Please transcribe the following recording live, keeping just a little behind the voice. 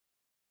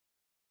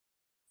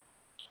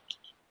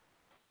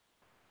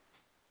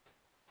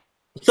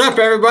What's up,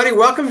 everybody?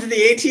 Welcome to the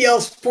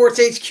ATL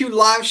Sports HQ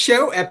live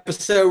show,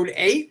 episode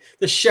 8,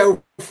 the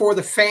show for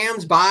the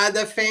fans, by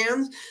the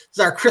fans. This is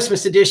our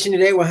Christmas edition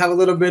today. We'll have a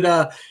little bit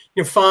of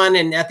fun,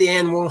 and at the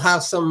end, we'll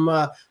have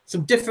some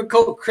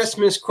difficult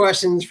Christmas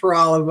questions for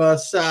all of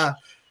us.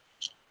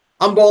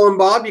 I'm Bowling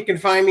Bob. You can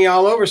find me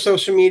all over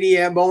social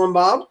media at Bowling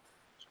Bob.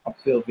 I'm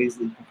Phil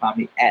Beasley. You can find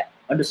me at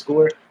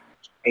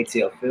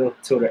 _ATL Phil,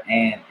 Twitter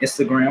and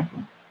Instagram.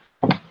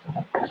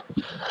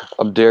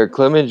 I'm Derek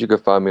Clemens. You can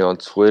find me on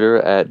Twitter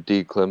at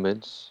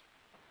dclemens.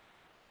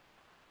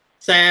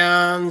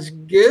 Sounds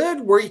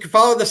good. Where you can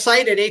follow the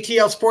site at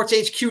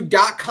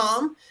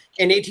atlsportshq.com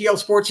and ATL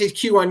Sports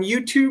HQ on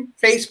YouTube,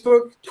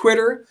 Facebook,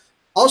 Twitter.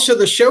 Also,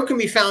 the show can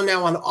be found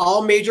now on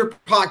all major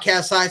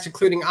podcast sites,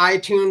 including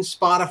iTunes,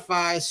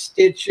 Spotify,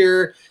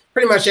 Stitcher,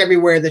 pretty much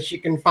everywhere that you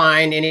can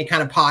find any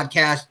kind of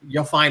podcast.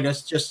 You'll find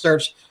us. Just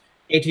search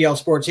ATL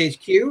Sports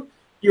HQ.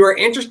 You are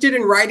interested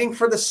in writing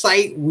for the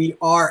site, we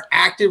are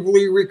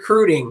actively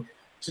recruiting.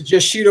 So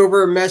just shoot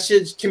over a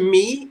message to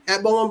me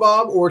at Bowling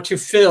Bob or to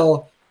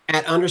Phil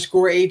at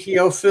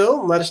 _ATO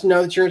Phil. Let us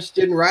know that you're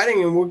interested in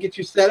writing and we'll get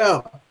you set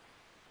up.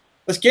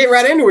 Let's get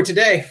right into it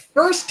today.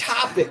 First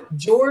topic,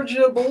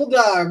 Georgia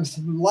Bulldogs.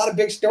 A lot of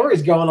big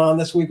stories going on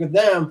this week with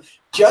them.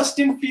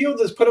 Justin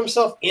Fields has put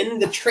himself in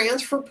the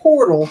transfer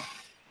portal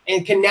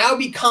and can now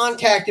be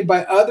contacted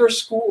by other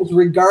schools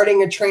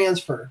regarding a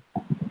transfer.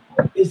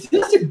 Is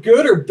this a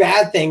good or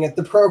bad thing if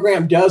the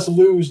program does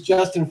lose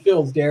Justin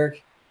Fields,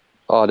 Derek?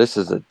 Oh, this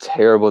is a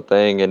terrible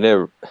thing, and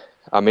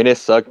it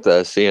sucked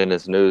seeing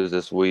this news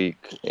this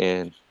week.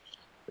 And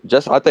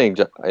I think,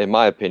 in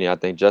my opinion, I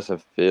think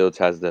Justin Fields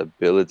has the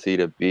ability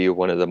to be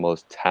one of the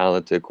most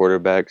talented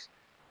quarterbacks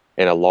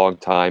in a long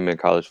time in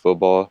college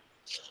football.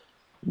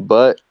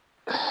 But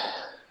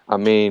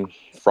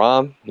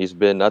Fromm, he's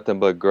been nothing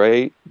but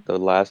great the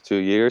last 2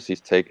 years.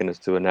 He's taken us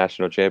to a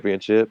national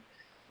championship.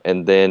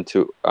 And then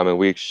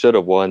we should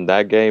have won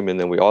that game, and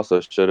then we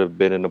also should have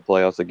been in the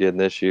playoffs again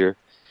this year.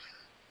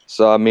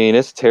 So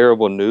it's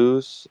terrible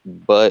news,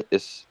 but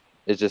it's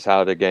just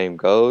how the game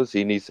goes.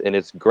 And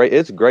it's great.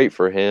 It's great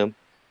for him.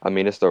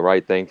 It's the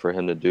right thing for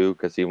him to do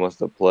because he wants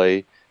to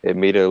play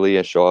immediately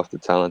and show off the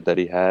talent that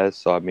he has.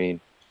 So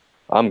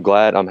I'm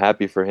glad. I'm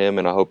happy for him,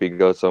 and I hope he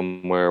goes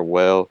somewhere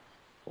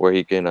where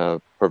he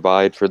can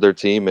provide for their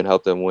team and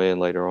help them win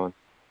later on.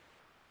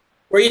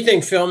 What do you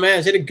think, Phil, man?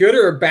 Is it a good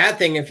or a bad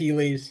thing if he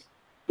leaves?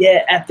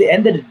 Yeah, at the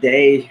end of the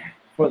day,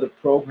 for the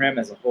program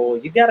as a whole,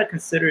 you got to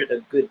consider it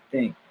a good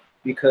thing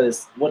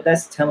because what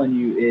that's telling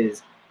you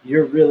is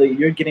you're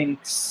getting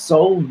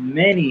so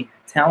many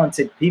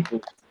talented people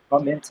to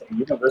come into the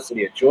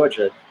University of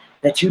Georgia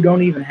that you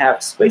don't even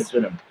have space for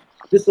them.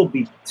 This will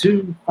be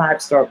 2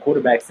 5-star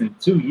quarterbacks in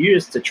 2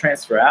 years to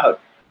transfer out.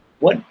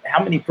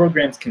 How many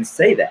programs can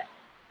say that?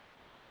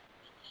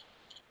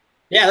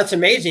 Yeah, that's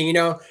amazing.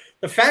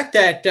 The fact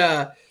that,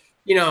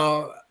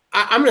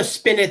 I'm going to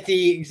spin it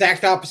the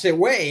exact opposite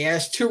way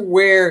as to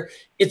where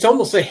it's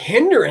almost a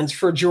hindrance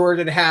for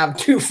Georgia to have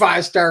 2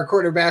 5-star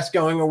quarterbacks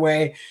going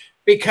away,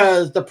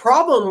 because the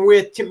problem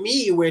with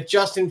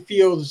Justin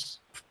Fields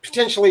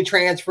potentially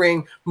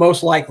transferring,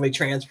 most likely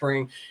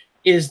transferring,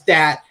 is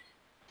that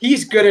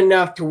he's good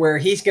enough to where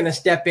he's going to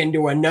step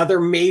into another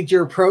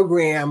major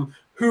program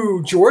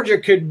who Georgia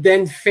could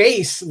then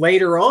face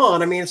later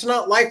on. It's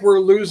not like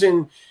we're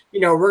losing –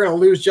 we're going to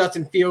lose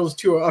Justin Fields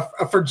to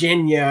a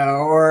Virginia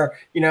or,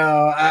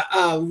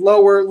 a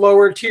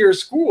lower tier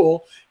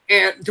school,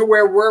 and to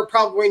where we're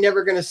probably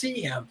never going to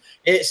see him.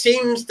 It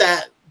seems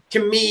that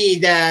to me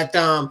that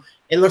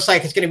it looks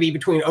like it's going to be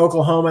between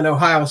Oklahoma and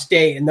Ohio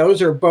State. And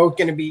those are both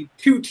going to be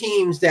 2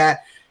 teams that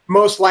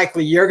most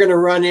likely you're going to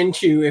run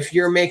into if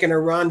you're making a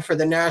run for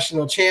the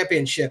national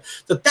championship.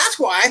 So that's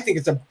why I think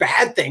it's a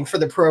bad thing for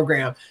the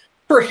program.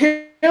 For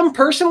him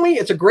personally,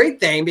 it's a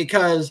great thing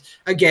because,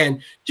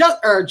 again,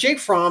 Jake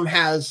Fromm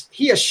has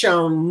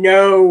shown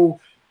no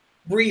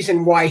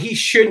reason why he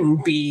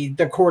shouldn't be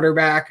the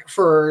quarterback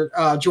for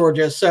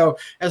Georgia. So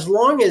as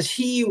long as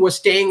he was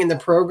staying in the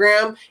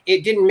program,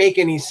 it didn't make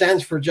any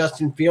sense for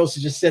Justin Fields to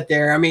just sit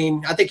there. I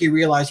think he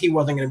realized he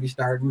wasn't going to be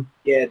starting.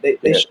 Yeah,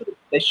 they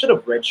should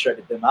have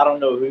redshirted them. I don't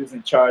know who's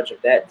in charge of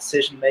that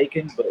decision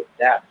making, but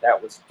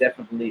that was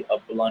definitely a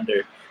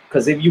blunder.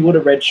 Because if you would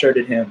have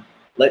redshirted him,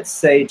 let's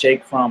say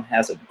Jake Fromm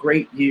has a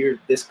great year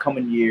this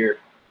coming year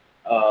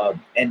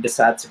and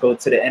decides to go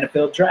to the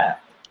NFL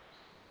draft.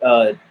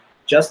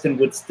 Justin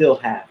would still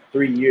have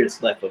 3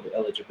 years left of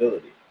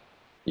eligibility.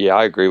 Yeah,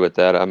 I agree with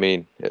that.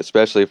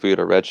 Especially if we would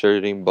have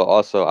redshirted him. But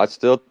also, I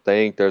still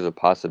think there's a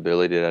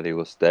possibility that he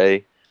will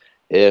stay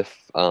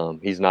if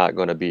he's not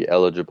going to be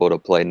eligible to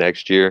play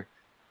next year.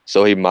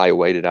 So he might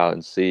wait it out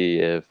and see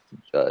if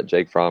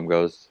Jake Fromm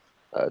goes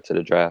to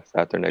the draft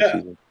after next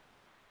season.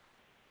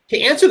 To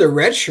answer the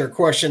redshirt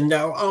question,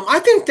 though, I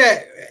think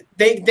that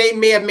they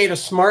may have made a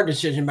smart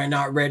decision by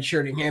not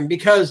redshirting him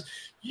because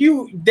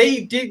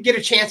they did get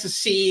a chance to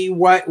see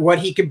what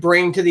he could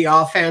bring to the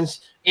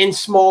offense in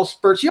small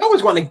spurts. You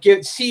always want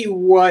to see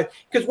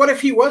because what if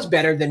he was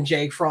better than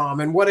Jake Fromm,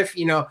 and what if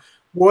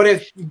what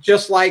if,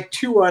 just like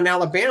Tua in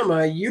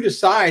Alabama, you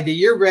decide that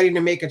you're ready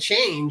to make a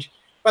change,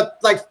 but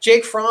like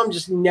Jake Fromm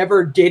just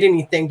never did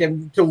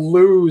anything to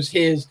lose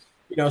his,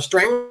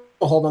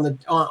 stranglehold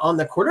on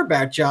the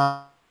quarterback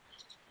job.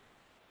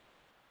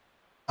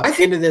 I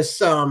think into this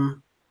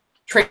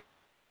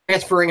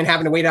transferring and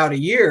having to wait out a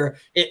year,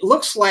 it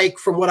looks like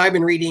from what I've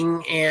been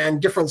reading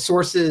and different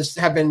sources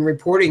have been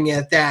reporting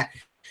it, that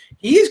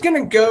he's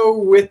going to go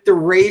with the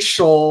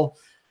racial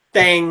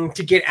thing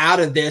to get out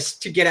of this,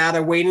 to get out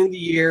of waiting the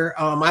year.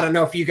 I don't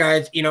know if you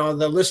guys,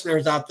 the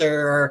listeners out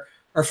there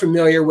are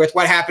familiar with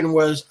what happened.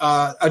 Was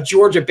a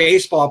Georgia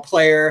baseball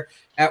player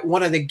at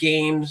one of the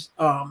games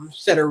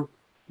said a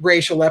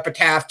racial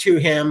epitaph to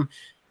him,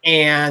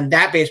 and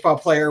that baseball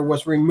player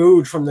was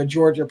removed from the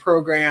Georgia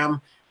program,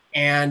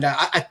 and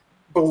I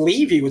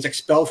believe he was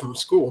expelled from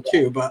school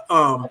too. But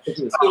what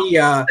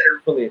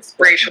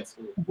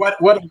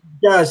it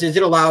does is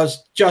it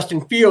allows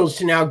Justin Fields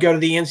to now go to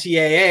the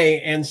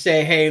NCAA and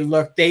say, hey,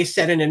 look, they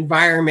set an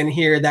environment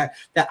here that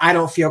I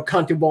don't feel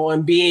comfortable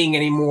in being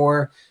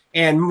anymore.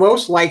 And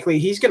most likely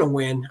he's going to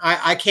win.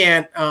 I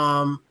can't.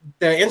 The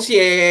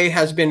NCAA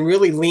has been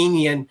really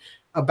lenient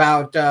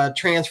about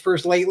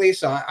transfers lately.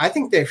 So I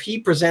think that if he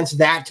presents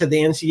that to the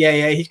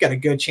NCAA, he's got a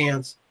good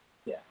chance.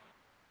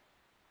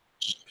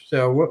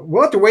 So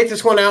we'll have to wait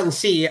this one out and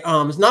see.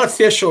 It's not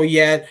official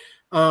yet.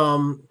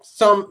 Being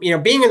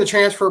in the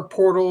transfer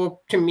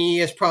portal to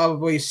me is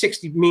probably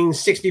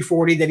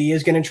 60-40 that he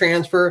is going to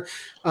transfer.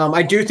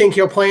 I do think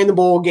he'll play in the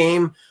bowl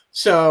game.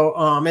 So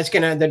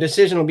the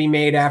decision will be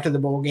made after the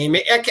bowl game.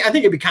 I think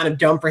it'd be kind of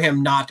dumb for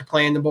him not to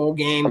play in the bowl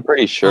game. I'm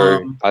pretty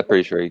sure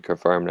he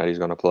confirmed that he's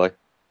going to play.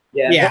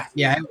 Yeah.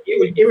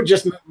 It would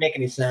just make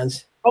any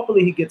sense.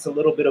 Hopefully he gets a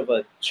little bit of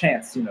a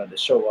chance, to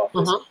show off a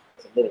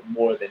little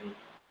more than he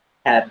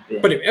had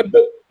been.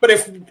 But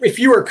if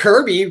you were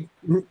Kirby,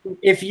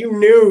 if you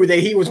knew that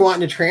he was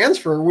wanting to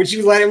transfer, would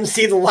you let him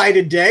see the light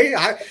of day?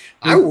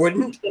 I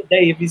wouldn't.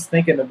 If he's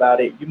thinking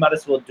about it, you might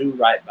as well do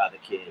right by the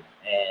kid,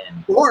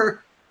 and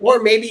or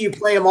maybe you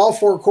play him all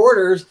 4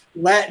 quarters,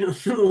 let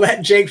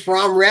Jake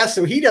Fromm rest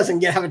so he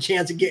doesn't have a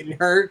chance of getting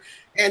hurt,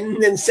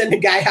 and then send a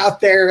guy out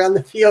there on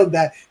the field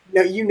that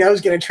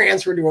is going to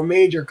transfer to a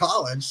major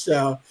college.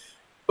 So,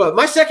 but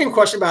my second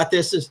question about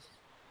this is,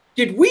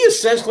 did we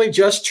essentially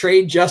just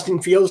trade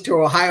Justin Fields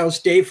to Ohio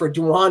State for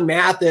D'Wan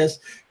Mathis,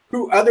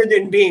 who, other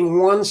than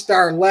being 1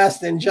 star less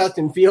than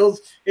Justin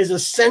Fields, is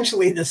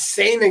essentially the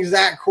same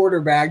exact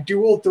quarterback,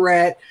 dual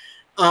threat?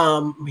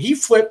 He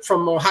flipped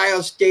from Ohio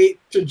State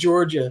to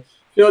Georgia.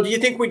 Phil, do you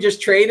think we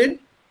just traded?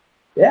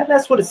 Yeah,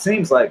 that's what it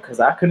seems like, because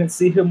I couldn't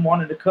see him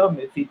wanting to come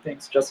if he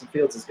thinks Justin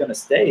Fields is going to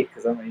stay.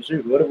 Because,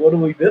 shoot, what are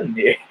we building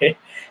here?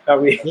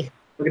 We're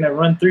going to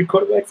run 3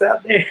 quarterbacks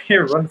out there,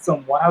 run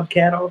some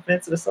wildcat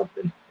offense or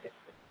something?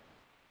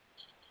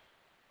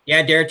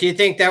 Yeah, Derek, do you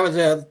think that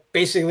was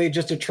basically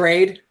just a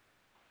trade?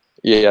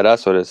 Yeah,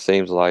 that's what it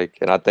seems like,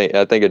 and I think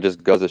it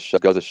just goes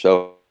to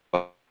show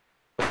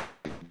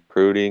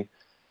recruiting,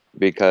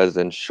 because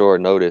in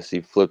short notice he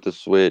flipped the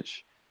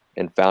switch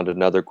and found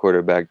another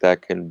quarterback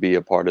that can be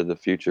a part of the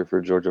future for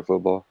Georgia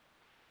football.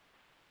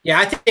 Yeah,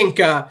 I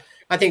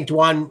think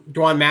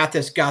D'Wan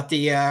Mathis got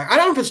the. I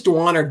don't know if it's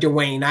D'Wan or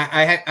Dwayne.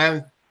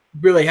 I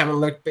really haven't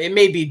looked. It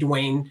may be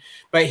Dwayne,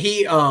 but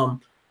he.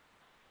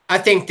 I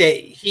think that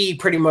he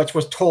pretty much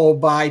was told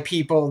by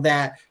people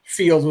that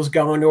Fields was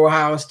going to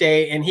Ohio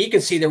State, and he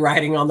could see the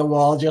writing on the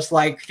wall just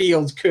like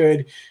Fields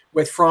could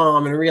with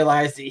Fromm, and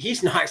realized that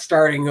he's not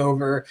starting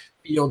over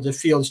Fields if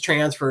Fields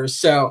transfers.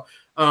 So,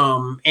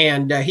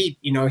 he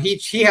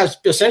has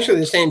essentially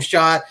the same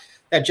shot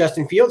that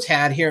Justin Fields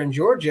had here in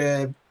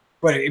Georgia,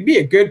 but it'd be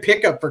a good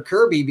pickup for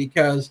Kirby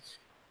because,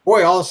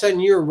 boy, all of a sudden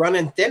you're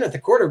running thin at the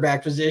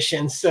quarterback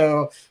position.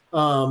 So,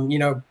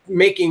 getting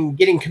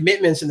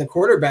commitments in the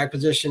quarterback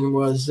position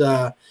was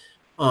a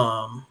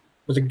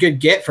good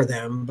get for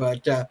them.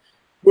 But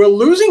we're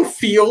losing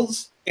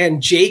Fields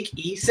and Jake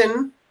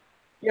Eason.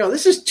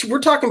 We're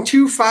talking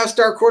 2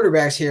 5-star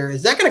quarterbacks here.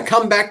 Is that going to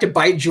come back to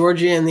bite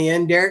Georgia in the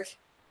end, Derek?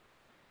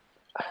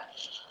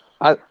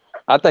 I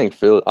think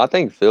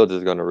Fields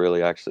is going to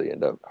really actually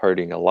end up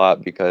hurting a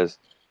lot, because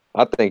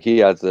I think he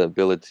has the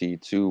ability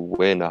to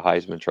win a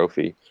Heisman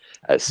Trophy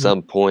at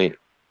some point,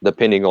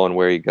 depending on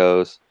where he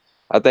goes.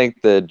 I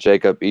think the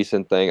Jacob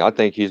Eason thing, I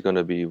think he's going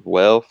to be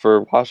well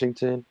for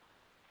Washington,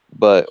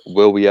 but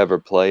will we ever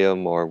play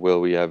him, or will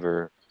we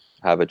ever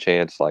have a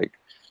chance? I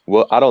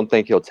don't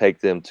think he'll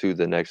take them to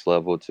the next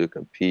level to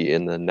compete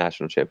in the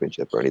national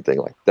championship or anything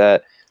like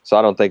that. So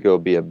I don't think it will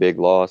be a big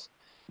loss.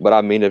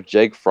 But if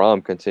Jake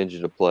Fromm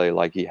continues to play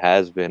like he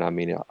has been,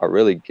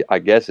 I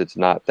guess it's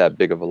not that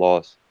big of a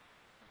loss.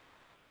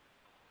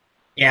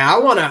 Yeah,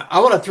 I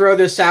wanna throw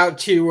this out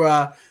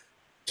to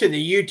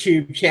the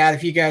YouTube chat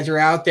if you guys are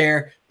out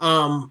there.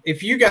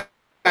 If you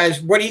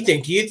guys, what do you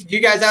think? Do you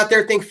guys out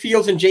there think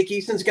Fields and Jake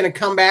Eason's going to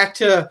come back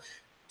to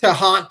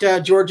haunt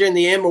Georgia in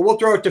the end? But we'll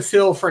throw it to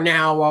Phil for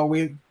now while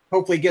we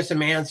hopefully get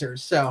some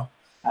answers. So,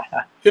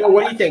 Phil,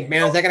 what do you think,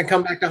 man? Is that going to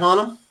come back to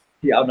haunt him?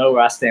 Yeah, I know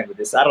where I stand with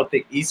this. I don't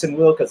think Eason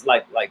will, because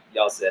like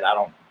y'all said, I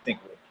don't think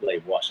we'll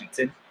play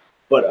Washington.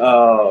 But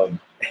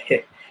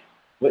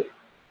but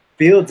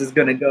Fields is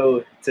gonna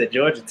go to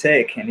Georgia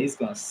Tech, and he's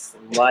gonna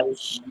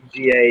slice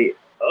UGA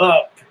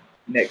up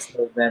next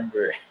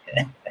November.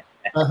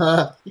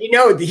 You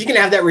know, he can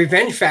have that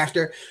revenge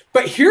factor.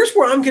 But here's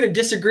where I'm going to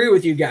disagree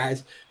with you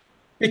guys,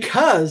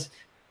 because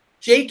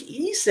Jake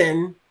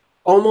Eason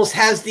almost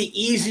has the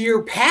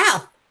easier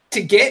path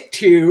to get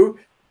to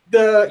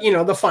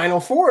the Final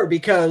Four,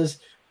 because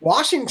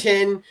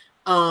Washington,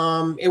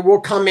 it will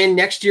come in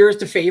next year as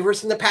the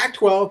favorites in the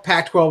Pac-12.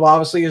 Pac-12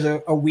 obviously is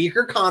a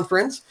weaker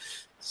conference.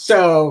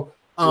 So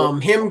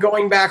him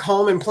going back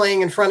home and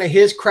playing in front of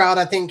his crowd,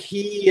 I think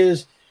he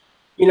is,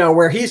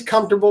 where he's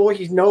comfortable.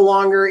 He's no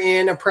longer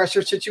in a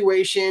pressure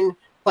situation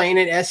playing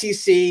at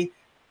SEC.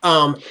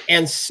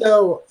 And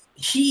so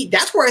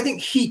that's where I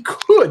think he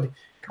could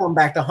come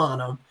back to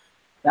haunt him.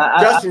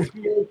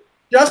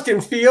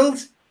 Justin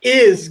Fields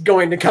is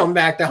going to come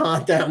back to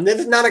haunt them. This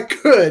is not a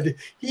could.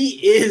 He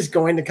is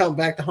going to come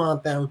back to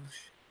haunt them.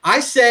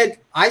 I said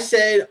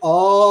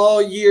all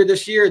year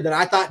this year that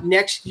I thought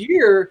next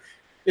year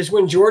is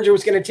when Georgia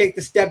was going to take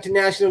the step to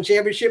national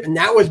championship, and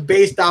that was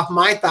based off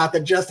my thought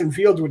that Justin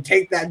Fields would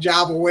take that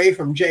job away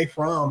from Jay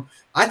Fromm.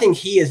 I think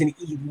he is an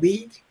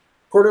elite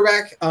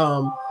quarterback.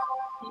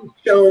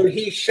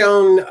 He's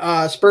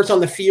shown spurts on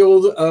the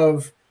field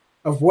of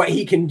what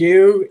he can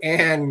do,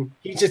 and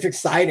he's just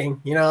exciting,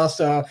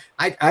 So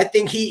I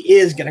think he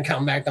is going to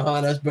come back to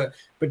haunt us, but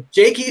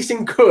Jake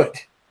Eason could.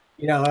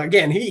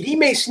 Again, he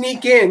may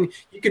sneak in.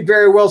 You could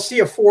very well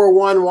see a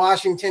 4-1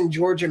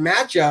 Washington-Georgia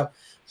matchup.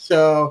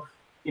 So,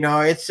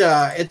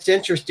 it's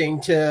interesting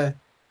to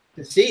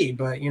see,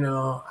 but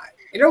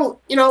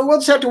we'll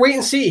just have to wait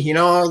and see.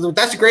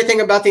 That's the great thing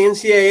about the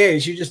NCAA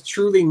is you just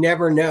truly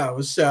never know.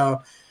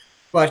 So,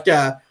 but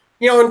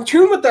in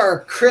tune with our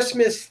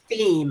Christmas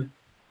theme,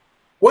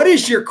 what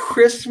is your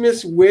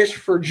Christmas wish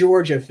for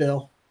Georgia,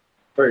 Phil?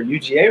 For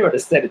UGA or the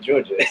state of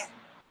Georgia?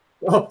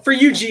 Well, for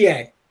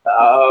UGA.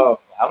 I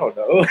don't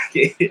know.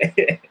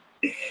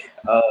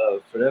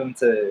 For them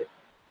to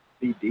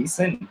be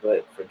decent,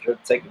 but for Georgia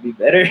Tech to be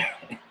better.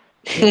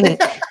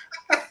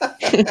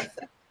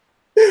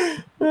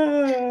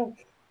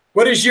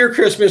 What is your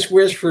Christmas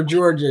wish for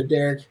Georgia,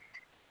 Derek?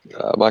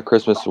 My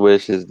Christmas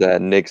wish is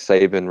that Nick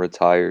Saban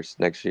retires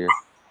next year.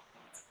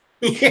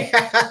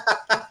 Yeah.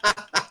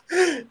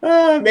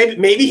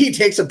 Maybe he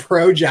takes a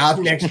pro job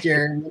next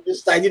year and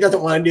decides he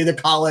doesn't want to do the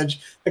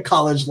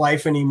college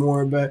life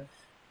anymore. But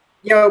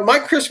my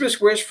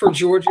Christmas wish for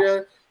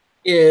Georgia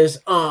is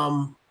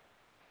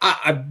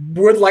I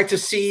would like to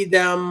see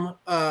them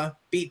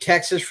beat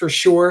Texas for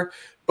sure,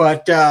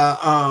 but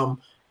I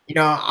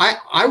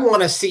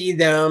want to see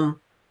them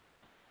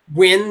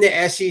win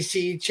the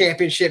SEC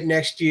championship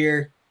next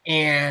year,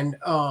 and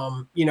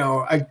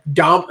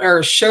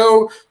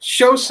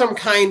show some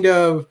kind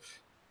of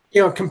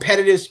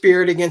competitive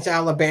spirit against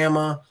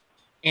Alabama,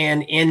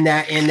 and in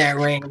that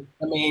range.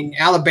 I mean,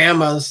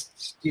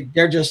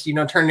 they're just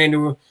turning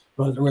into,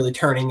 well, they're really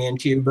turning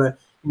into, but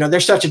they're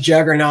such a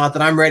juggernaut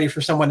that I'm ready for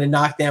someone to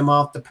knock them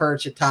off the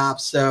perch at top.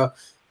 So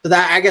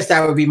that, I guess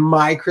that would be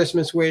my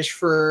Christmas wish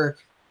for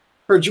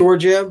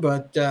Georgia.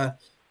 But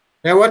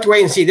we'll have to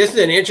wait and see. This is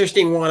an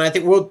interesting one. I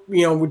think we'll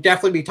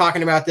definitely be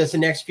talking about this the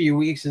next few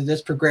weeks as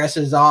this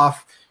progresses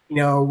off,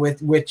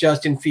 with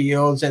Justin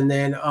Fields, and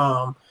then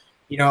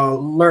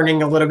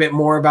learning a little bit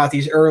more about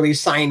these early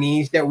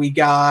signees that we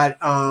got,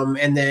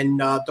 and then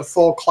the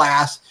full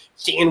class,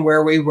 seeing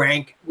where we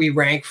rank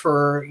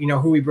for,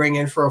 who we bring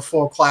in for a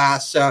full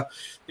class. So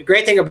the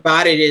great thing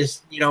about it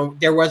is,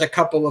 there was a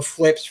couple of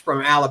flips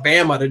from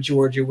Alabama to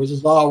Georgia, which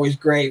is always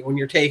great when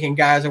you're taking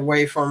guys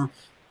away from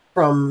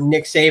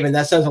Nick Saban.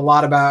 That says a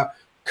lot about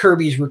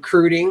Kirby's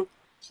recruiting.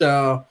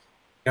 So,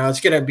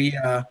 it's going to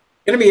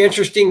be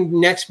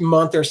interesting next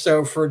month or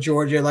so for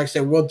Georgia. Like I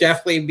said, we'll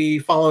definitely be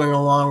following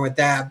along with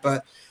that.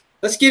 But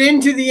let's get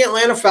into the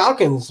Atlanta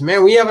Falcons.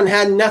 Man, we haven't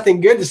had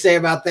nothing good to say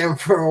about them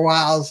for a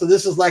while, so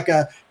this is like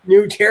a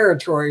new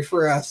territory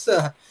for us.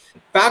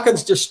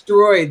 Falcons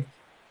destroyed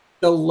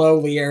the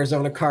lowly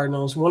Arizona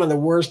Cardinals, one of the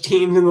worst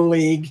teams in the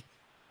league,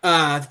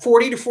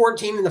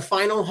 40-14 in the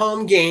final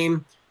home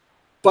game.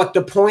 But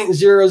the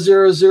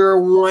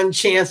 .0001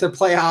 chance of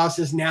playoffs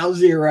is now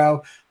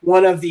 0.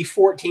 One of the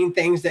 14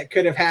 things that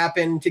could have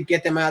happened to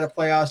get them out of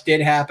playoffs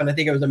did happen. I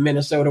think it was a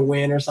Minnesota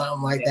win or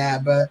something like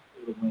that. But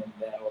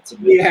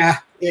yeah,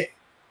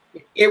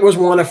 it was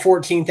one of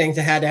 14 things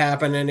that had to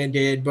happen, and it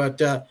did.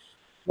 But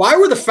why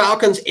were the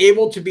Falcons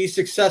able to be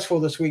successful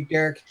this week,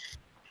 Derek?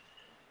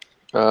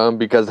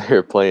 Because they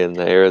were playing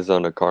the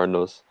Arizona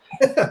Cardinals,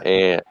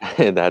 and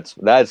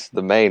that's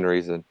the main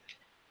reason.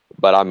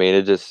 But I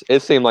mean,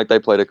 it seemed like they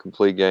played a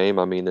complete game.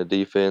 I mean, the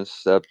defense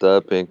stepped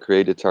up and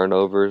created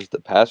turnovers.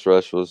 The pass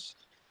rush was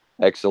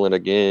excellent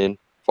again,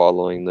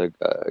 following the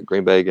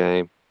Green Bay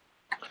game.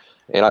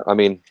 And I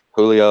mean,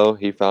 Julio,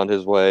 he found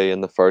his way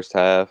in the first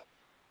half.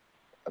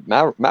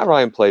 Matt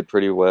Ryan played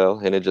pretty well,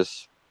 and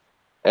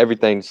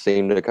everything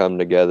seemed to come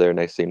together, and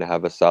they seemed to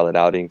have a solid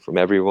outing from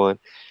everyone.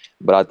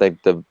 But I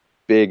think the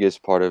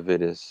biggest part of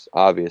it is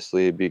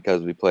obviously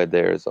because we played the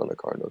Arizona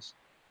Cardinals.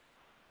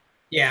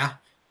 Yeah.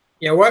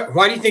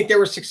 Why do you think they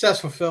were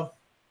successful, Phil?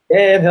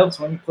 Yeah, it helps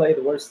when you play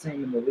the worst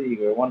team in the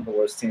league, or one of the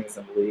worst teams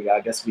in the league.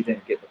 I guess we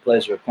didn't get the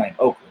pleasure of playing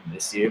Oakland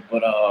this year,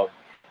 but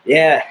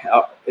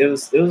it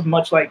was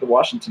much like the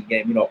Washington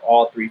game. You know,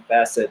 all three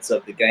facets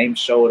of the game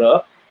showed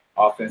up.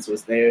 Offense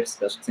was there,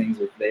 special teams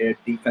was there,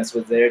 defense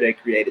was there. They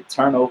created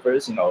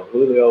turnovers. You know,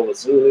 Julio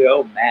was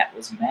Julio, Matt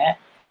was Matt.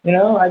 You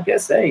know, I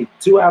guess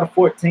 2 out of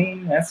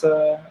 14. That's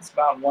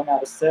about 1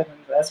 out of 7.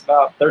 That's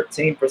about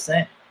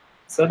 13%.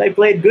 So they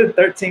played good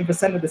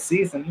 13% of the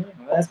season.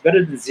 That's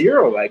better than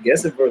 0, I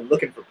guess, if we're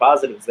looking for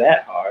positives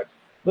that hard.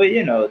 But,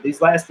 you know,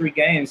 these last 3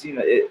 games, you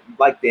know,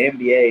 like the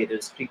NBA,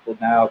 there's people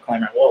now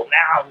clamoring, well,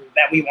 now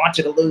that we want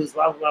you to lose,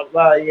 blah, blah,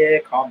 blah. Yeah,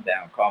 calm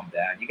down.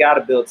 You got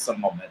to build some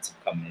momentum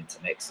coming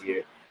into next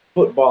year.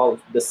 Football,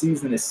 the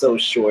season is so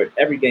short.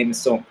 Every game is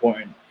so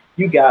important.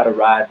 You got to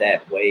ride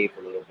that wave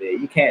a little bit.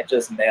 You can't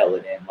just nail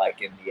it in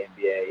like in the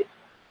NBA.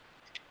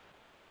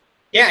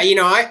 Yeah, you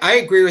know, I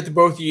agree with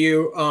both of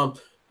you.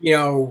 You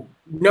know,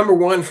 number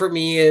one for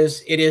me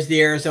is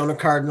the Arizona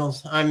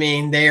Cardinals. I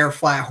mean, they are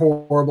flat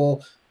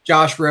horrible.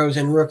 Josh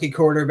Rosen, rookie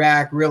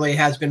quarterback, really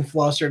has been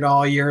flustered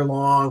all year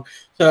long.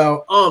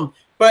 So,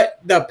 but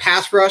the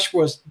pass rush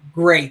was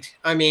great.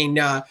 I mean,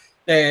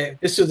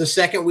 this was the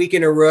second week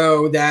in a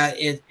row that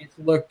it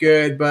looked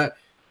good. But,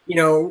 you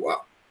know,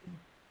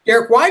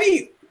 Derek,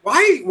 why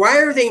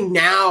are they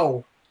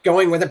now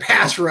going with a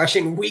pass rush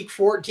in week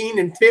 14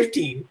 and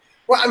 15?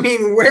 Well, I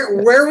mean,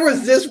 where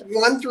was this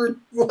 1 through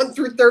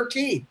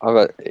 13?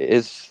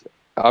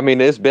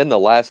 It's been the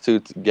last 2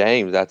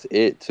 games. That's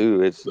it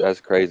too.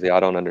 That's crazy. I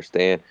don't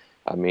understand.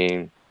 I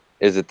mean,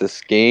 is it the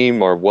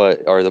scheme or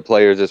what? Are the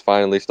players just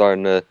finally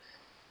starting to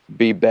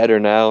be better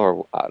now,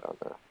 or I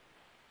don't know.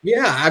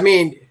 Yeah, I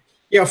mean,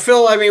 you know,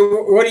 Phil. I mean,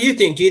 what do you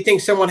think? Do you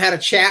think someone had a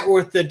chat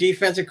with the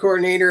defensive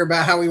coordinator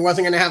about how he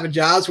wasn't going to have a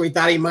job, so he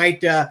thought he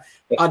might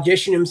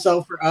audition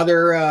himself for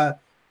other?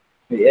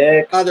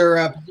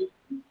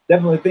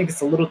 Definitely think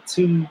it's a little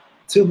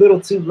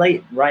too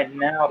late right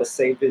now to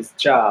save his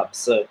job.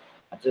 So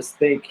I just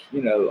think,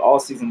 you know, all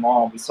season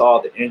long we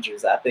saw the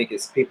injuries. I think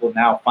it's people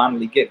now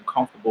finally getting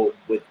comfortable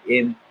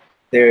within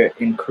their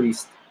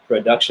increased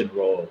production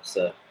role.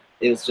 So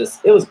it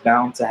was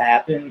bound to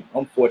happen.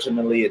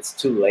 Unfortunately, it's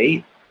too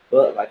late.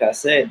 But like I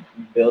said,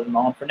 building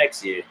on for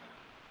next year.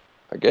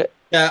 I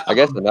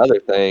guess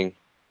another thing.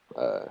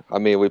 I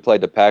mean, we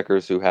played the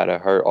Packers, who had a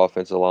hurt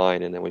offensive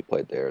line, and then we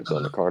played the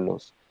Arizona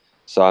Cardinals.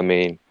 So I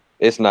mean,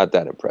 it's not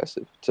that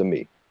impressive to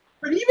me.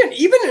 But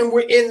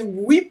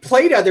we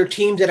played other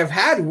teams that have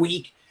had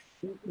weak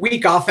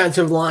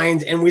offensive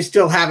lines, and we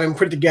still haven't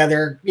put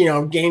together, you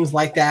know, games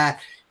like that.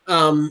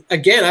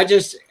 Again,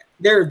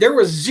 there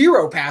was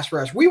 0 pass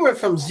rush. We went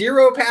from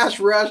 0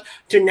 pass rush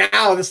to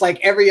now it's like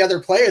every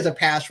other play is a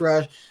pass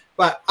rush.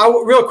 But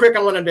real quick,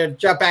 I wanted to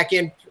jump back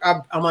in.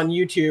 I'm on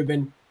YouTube,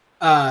 and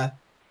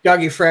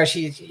Dougie Fresh,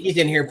 he's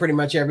in here pretty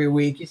much every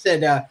week. He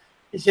said,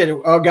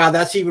 "Oh God,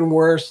 that's even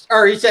worse."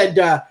 Or he said,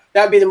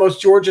 "That'd be the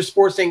most Georgia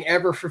sports thing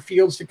ever for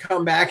Fields to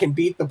come back and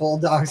beat the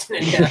Bulldogs in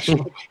a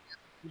national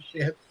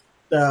championship."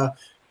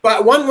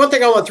 But one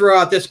thing I want to throw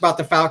out this about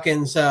the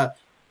Falcons. I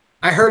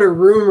heard a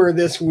rumor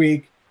this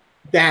week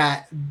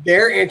that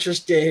they're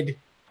interested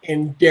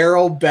in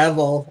Darrell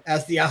Bevell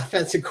as the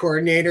offensive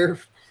coordinator.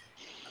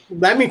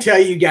 Let me tell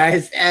you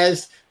guys,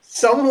 as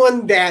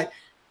someone that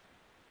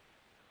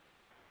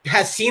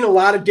has seen a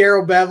lot of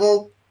Darrell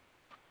Bevell,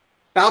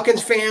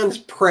 Falcons fans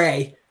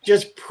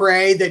just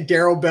pray that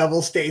Darrell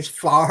Bevell stays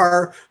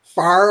far,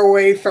 far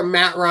away from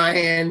Matt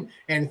Ryan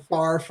and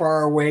far,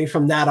 far away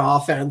from that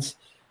offense.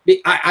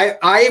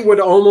 I would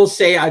almost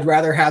say I'd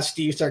rather have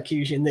Steve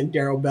Sarkisian than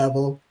Darrell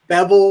Bevell.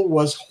 Bevell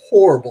was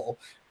horrible.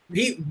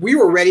 We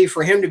were ready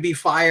for him to be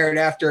fired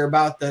after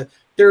about the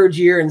 3rd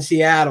year in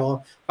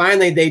Seattle.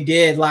 Finally, they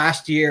did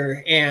last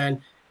year,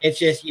 and it's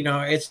just, you know,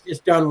 it's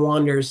done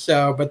wonders.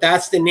 So, but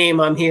that's the name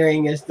I'm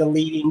hearing is the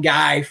leading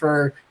guy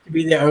to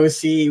be the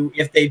OC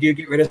if they do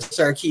get rid of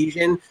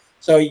Sarkisian.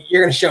 So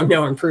you're going to show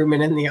no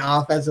improvement in the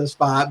offensive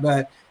spot.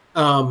 But,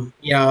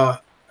 you know,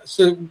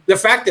 so the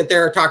fact that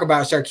they're talking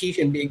about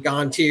Sarkisian being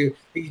gone too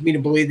leads me to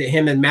believe that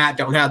him and Matt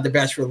don't have the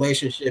best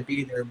relationship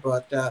either.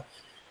 But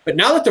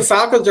now that the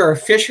Falcons are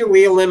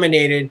officially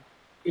eliminated,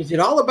 is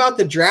it all about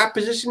the draft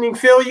positioning,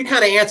 Phil? You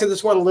kind of answered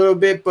this one a little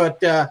bit, but,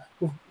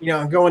 you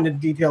know, go into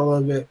detail a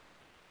little bit.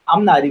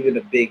 I'm not even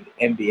a big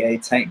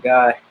NBA tank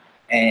guy,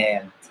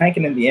 and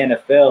tanking in the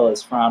NFL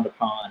is frowned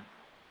upon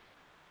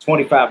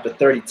 25 to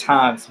 30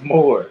 times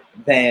more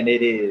than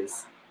it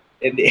is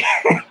in the,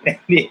 in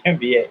the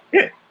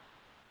NBA.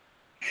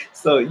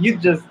 So you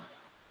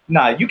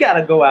got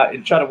to go out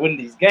and try to win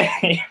these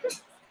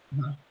games.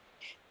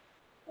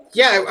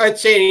 Yeah, I'd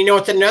say, you know,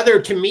 it's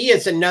another,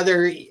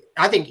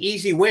 I think,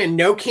 easy win.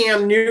 No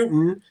Cam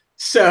Newton.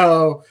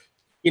 So,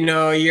 you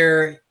know, so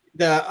you're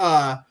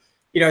not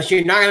going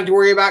to have to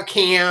worry about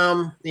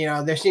Cam. You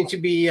know, there seems to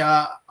be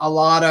a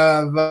lot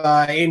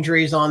of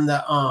injuries on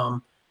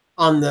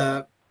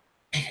the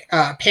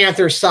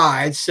Panthers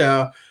side.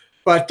 So,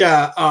 But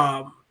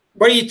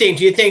what do you think?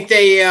 Do you think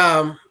they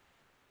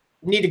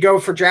need to go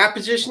for draft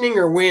positioning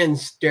or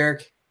wins,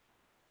 Derek?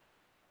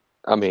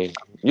 I mean,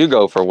 you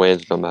go for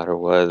wins no matter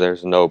what.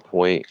 There's no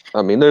point.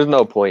 I mean, there's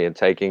no point in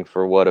taking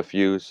for what a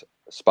few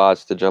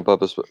spots to jump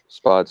up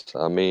spots.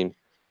 I mean,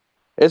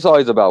 it's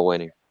always about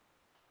winning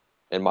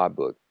in my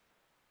book.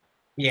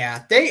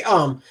 Yeah, they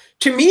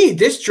to me,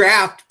 this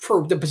draft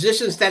for the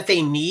positions that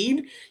they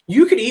need,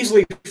 you could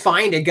easily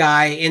find a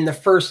guy in the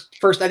first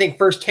I think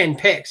first 10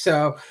 picks.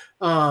 So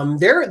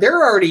they're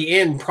already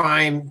in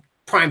prime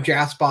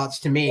draft spots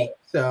to me.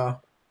 So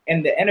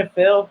in the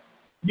NFL,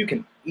 you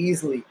can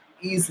easily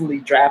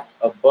draft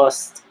a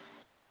bust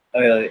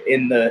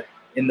in the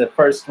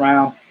first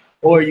round,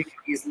 or you can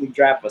easily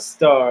draft a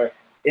star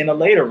in a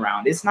later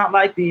round. It's not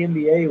like the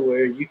NBA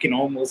where you can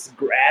almost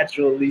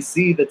gradually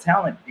see the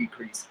talent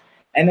decrease.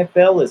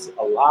 NFL is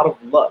a lot of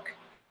luck.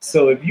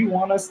 So if you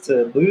want us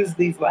to lose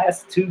these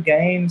last 2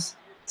 games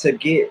to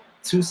get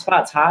 2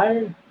 spots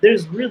higher,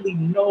 there's really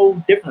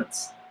no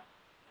difference.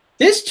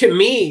 This to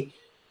me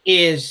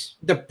is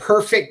the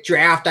perfect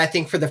draft, I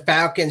think, for the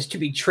Falcons to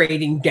be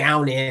trading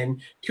down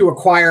in to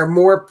acquire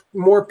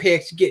more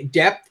picks, get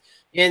depth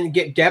on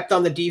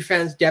the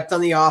defense, depth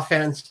on the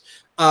offense.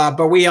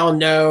 But we all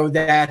know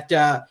that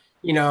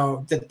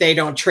that they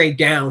don't trade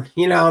down.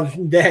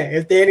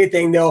 If they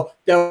anything, they'll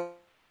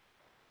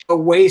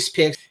waste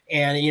picks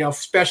and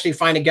especially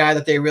find a guy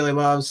that they really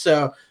love.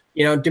 So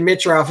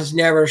Dimitrov has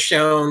never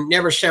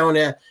shown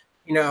a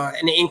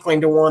an inkling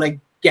to want to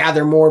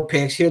gather more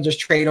picks. He'll just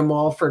trade them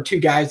all for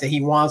 2 guys that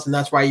he wants, and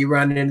that's why you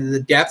run into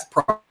the depth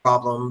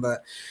problem.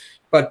 But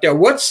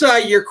what's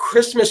your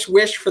Christmas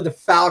wish for the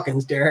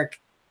Falcons, Derek?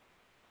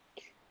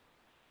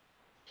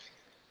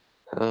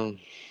 I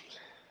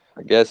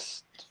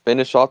guess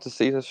finish off the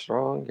season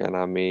strong, and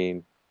I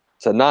mean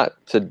to not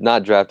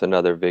draft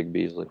another Vic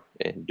Beasley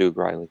and Duke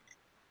Riley.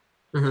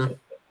 Mm-hmm.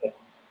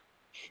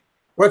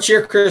 What's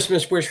your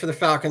Christmas wish for the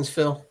Falcons,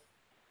 Phil?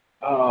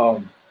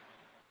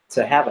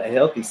 To have a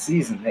healthy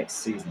season next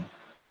season,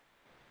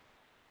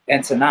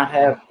 and to not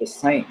have the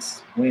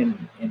Saints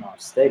win in our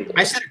stadium.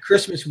 I said a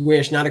Christmas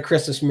wish, not a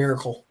Christmas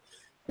miracle.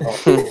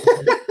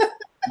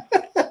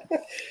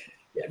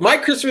 My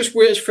Christmas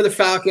wish for the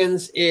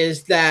Falcons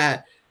is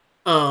that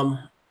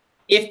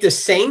if the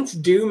Saints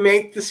do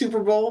make the Super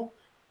Bowl,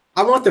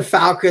 I want the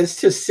Falcons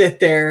to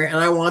sit there, and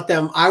I want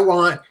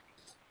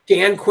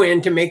Dan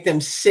Quinn to make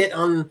them sit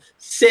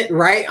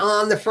right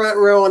on the front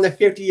row on the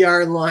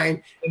 50-yard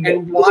line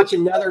and watch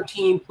another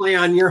team play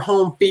on your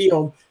home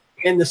field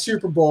in the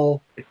Super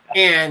Bowl.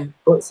 And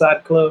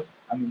Footside Club.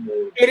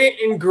 Get it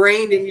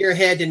ingrained in your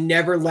head to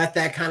never let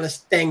that kind of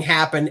thing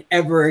happen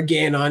ever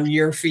again on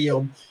your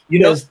field.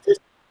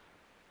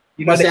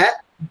 What's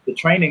that? The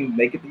training,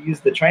 they get to use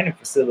the training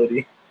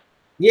facility.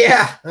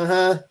 Yeah.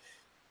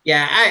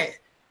 Yeah.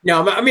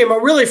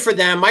 Really for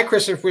them, my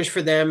Christmas wish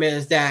for them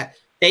is that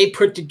they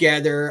put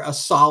together a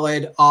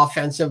solid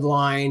offensive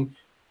line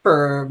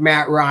for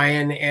Matt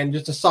Ryan and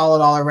just a solid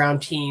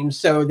all-around team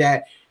so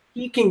that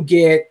he can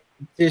get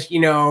this,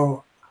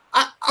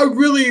 I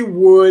really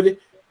would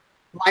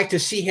like to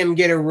see him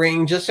get a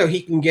ring just so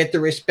he can get the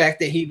respect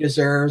that he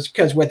deserves,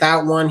 because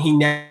without one, he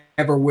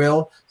never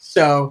will.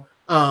 So,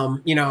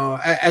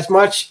 as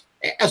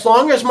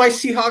long as my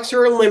Seahawks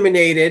are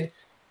eliminated,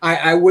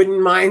 I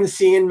wouldn't mind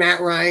seeing Matt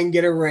Ryan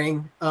get a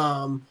ring.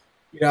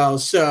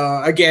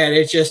 So again,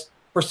 it's just,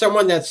 for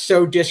someone that's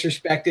so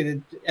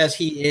disrespected as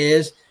he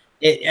is,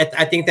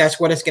 I think that's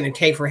what it's going to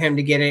take for him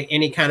to get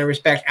any kind of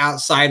respect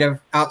outside of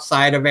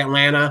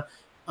Atlanta.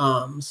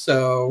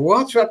 So we'll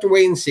have to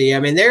wait and see. I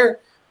mean,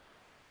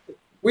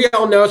 we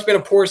all know it's been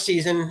a poor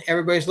season.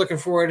 Everybody's looking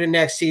forward to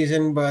next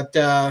season, but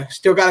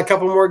still got a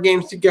couple more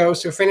games to go.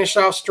 So finish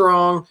off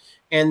strong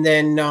and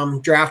then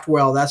draft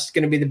well. That's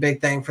going to be the big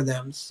thing for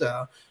them.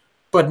 So,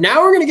 but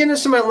now we're going to get into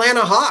some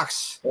Atlanta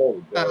Hawks.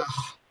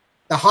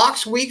 The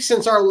Hawks week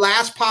since our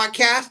last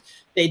podcast,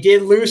 they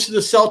did lose to the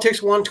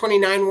Celtics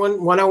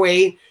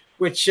 129-108,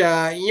 which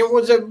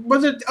was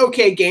an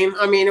okay game.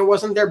 I mean, it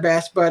wasn't their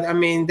best, but I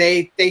mean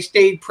they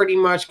stayed pretty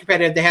much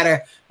competitive. They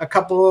had a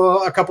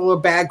couple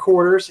of bad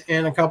quarters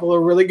and a couple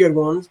of really good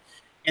ones,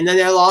 and then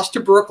they lost to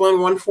Brooklyn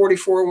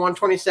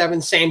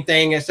 144-127. Same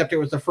thing, except it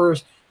was the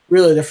first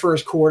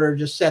quarter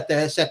just set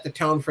the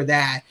tone for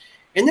that,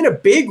 and then a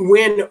big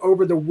win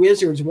over the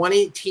Wizards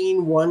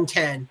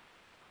 118-110.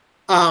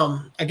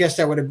 I guess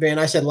that would have been,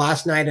 I said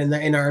last night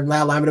in our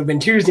loud line, would have been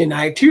Tuesday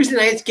night. Tuesday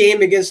night's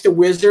game against the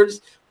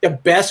Wizards, the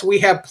best we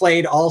have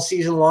played all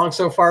season long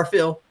so far,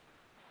 Phil.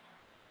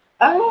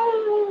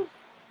 I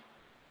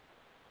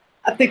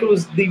think it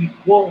was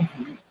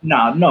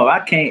no, I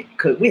can't,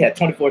 because we had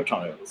 24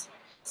 turnovers.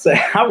 So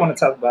I want to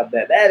talk about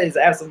that. That is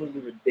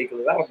absolutely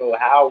ridiculous. I don't know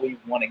how we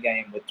won a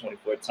game with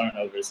 24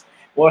 turnovers.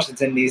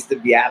 Washington needs to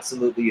be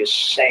absolutely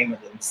ashamed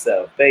of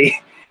themselves.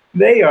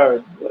 They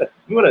are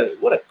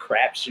what a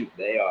crapshoot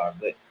they are.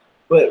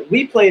 But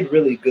we played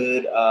really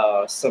good.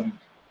 Some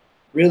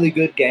really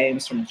good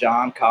games from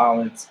John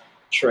Collins,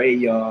 Trae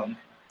Young,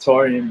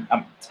 Taurean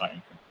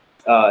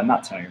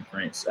Not Torian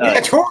Prince. Yeah,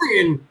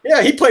 Torian.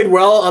 Yeah, he played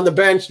well on the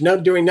bench,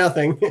 doing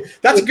nothing.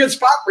 That's a good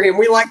spot for him.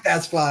 We like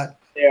that spot.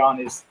 There on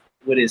his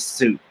with his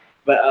suit,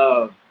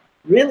 but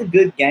really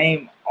good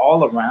game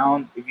all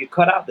around. If you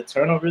cut out the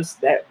turnovers,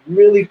 that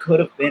really could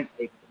have been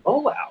a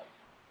blowout.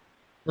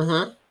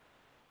 Mm-hmm.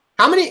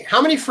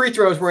 How many free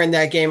throws were in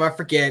that game? I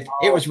forget.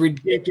 It was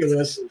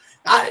ridiculous.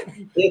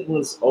 It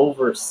was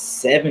over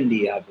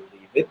 70, I believe.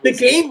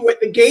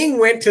 The game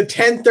went to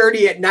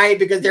 10:30 at night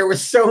because there were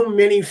so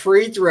many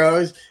free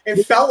throws.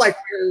 It felt like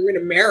we were in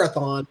a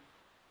marathon.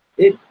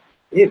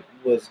 It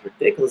was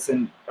ridiculous,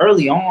 and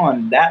early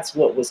on, that's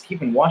what was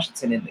keeping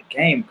Washington in the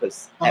game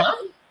because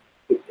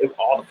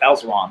all the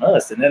fouls were on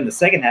us. And then the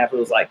second half, it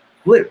was like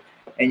flip,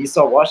 and you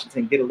saw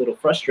Washington get a little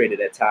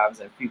frustrated at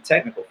times and a few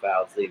technical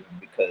fouls even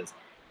because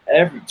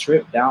every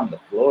trip down the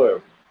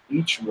floor,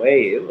 each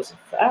way, it was a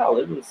foul.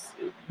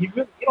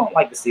 You don't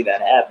like to see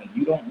that happen.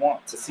 You don't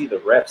want to see the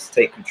refs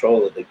take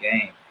control of the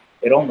game.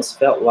 It almost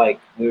felt like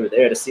we were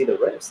there to see the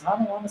refs. And I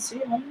don't want to see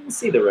them. I want to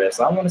see the refs.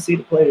 I want to see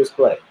the players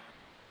play.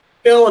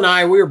 Phil and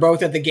I, we were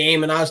both at the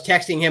game, and I was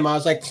texting him. I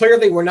was like,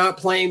 clearly we're not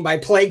playing by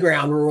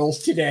playground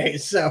rules today.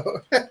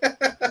 So,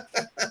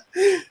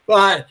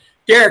 but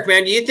Derek,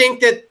 man, do you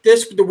think that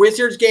the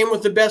Wizards game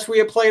was the best we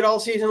have played all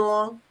season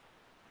long?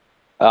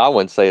 I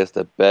wouldn't say it's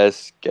the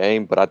best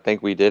game, but I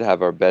think we did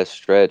have our best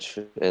stretch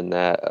in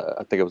that.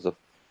 I think it was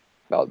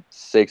about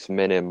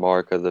 6-minute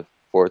mark of the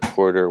fourth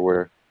quarter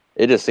where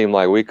it just seemed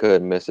like we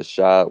couldn't miss a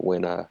shot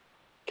when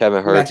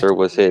Kevin Huerter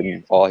was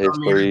hitting all his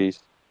threes.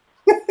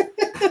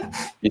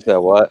 You said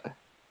what?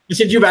 You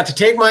said you're about to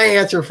take my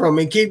answer from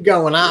me. Keep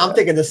going. I'm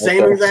thinking the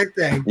same exact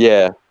thing.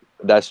 Yeah,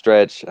 that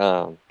stretch,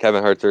 Kevin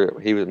Huerter,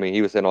 he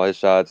was hitting all his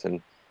shots,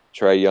 and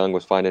Trae Young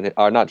was finding it.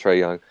 Or not Trae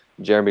Young.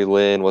 Jeremy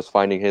Lin was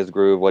finding his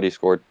groove. He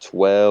scored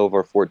 12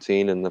 or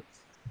 14 in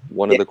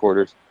one of the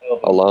quarters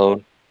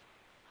alone.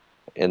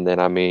 And then,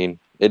 I mean,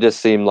 it just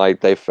seemed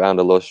like they found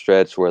a little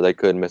stretch where they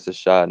couldn't miss a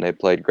shot, and they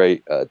played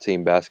great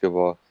team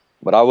basketball.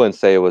 But I wouldn't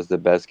say it was the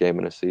best game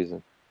in the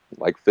season.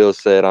 Like Phil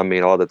said, I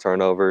mean, all the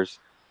turnovers,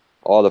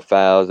 all the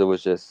fouls,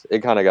 it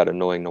kind of got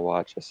annoying to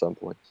watch at some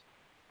points.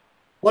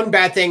 One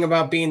bad thing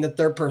about being the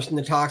third person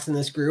that talks in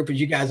this group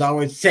is you guys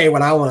always say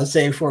what I want to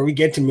say before we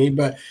get to me,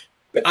 but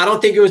I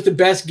don't think it was the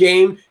best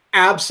game.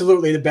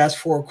 Absolutely the best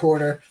fourth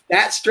quarter.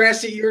 That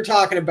stretch that you were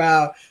talking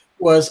about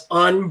was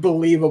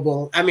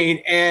unbelievable. I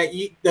mean,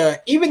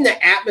 even the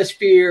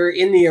atmosphere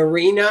in the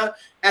arena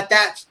at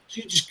that,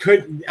 you just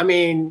couldn't. I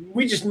mean,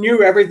 we just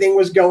knew everything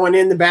was going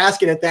in the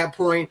basket at that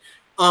point.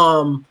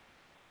 The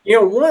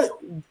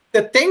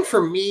thing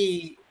for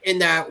me in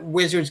that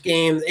Wizards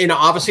game,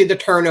 obviously the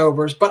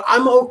turnovers, but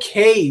I'm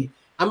okay.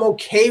 I'm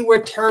okay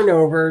with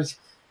turnovers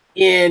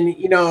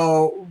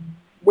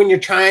when you're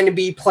trying to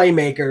be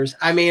playmakers.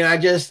 I mean,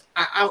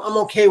 I'm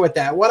okay with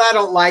that. What I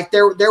don't like,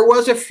 there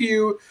was a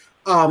few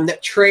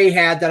that Trae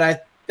had that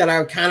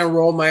I kind of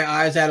rolled my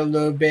eyes at a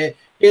little bit.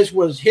 His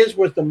was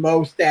the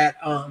most that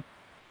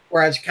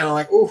where I was kind of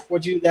like, oof,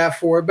 what'd you do that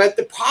for? But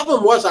the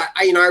problem was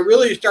I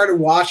really started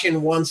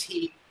watching once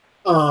he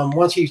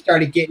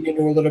started getting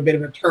into a little bit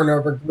of a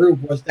turnover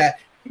groove, was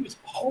that he was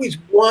always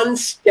one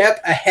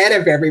step ahead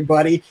of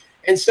everybody.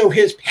 And so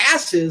his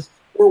passes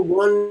were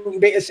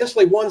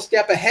essentially one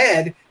step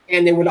ahead,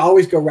 and they would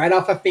always go right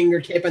off a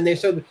fingertip. And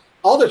so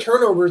all the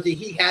turnovers that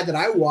he had that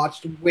I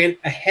watched went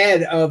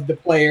ahead of the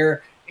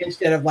player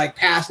instead of like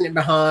passing it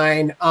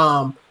behind.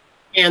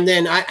 And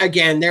then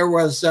there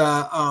was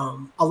a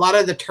lot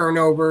of the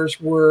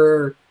turnovers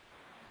were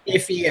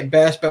iffy at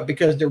best, but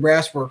because the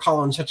refs were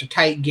calling such a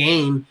tight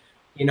game,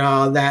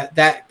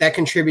 that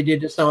contributed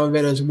to some of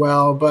it as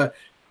well. But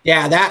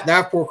yeah,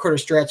 that fourth quarter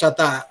stretch, I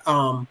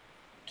thought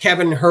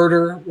Kevin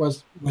Huerter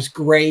was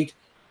great.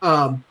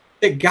 The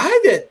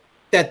guy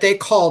that they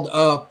called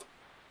up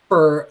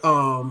for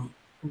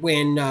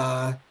when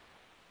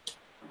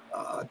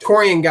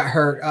Torian got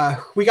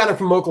hurt, we got him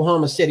from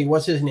Oklahoma City.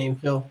 What's his name,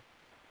 Phil?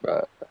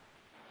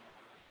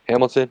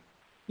 Hamilton.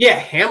 Yeah,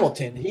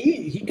 Hamilton.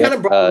 He kind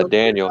of brought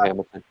Daniel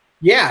Hamilton.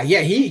 Yeah,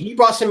 he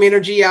brought some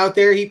energy out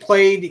there. He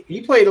played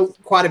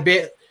quite a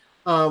bit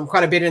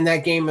in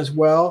that game as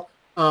well.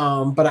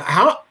 But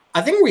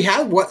I think we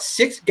had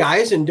 6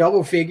 guys in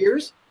double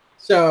figures.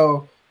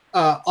 So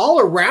all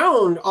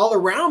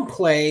around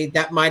play,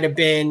 that might have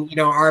been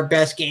our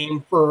best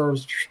game for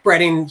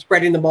spreading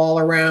the ball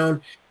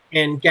around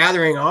and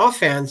gathering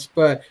offense.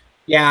 But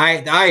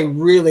yeah, I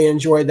really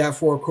enjoyed that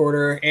fourth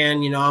quarter,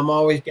 and I'm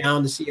always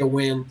down to see a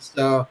win.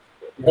 So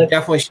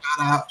definitely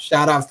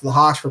shout out to the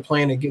Hawks for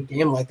playing a good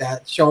game like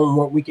that, showing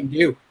what we can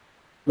do.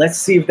 Let's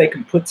see if they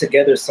can put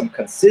together some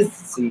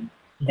consistency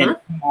and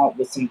come out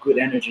with some good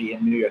energy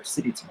in New York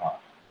City tomorrow.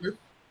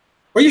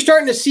 Well, you're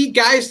starting to see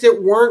guys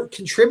that weren't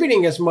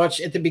contributing as much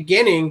at the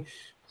beginning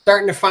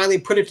starting to finally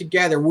put it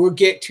together. We'll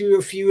get to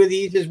a few of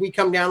these as we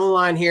come down the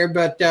line here,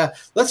 but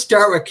let's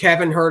start with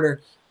Kevin Huerter.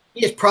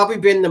 He has probably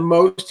been the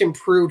most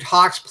improved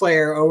Hawks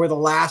player over the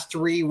last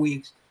 3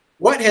 weeks.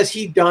 What has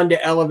he done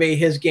to elevate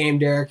his game,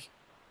 Derek?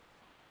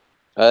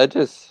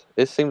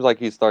 It seems like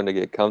he's starting to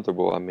get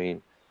comfortable. I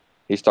mean,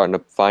 he's starting to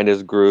find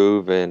his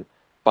groove and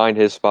find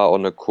his spot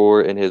on the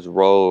court and his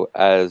role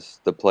as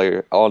the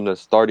player on the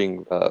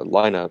starting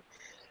lineup.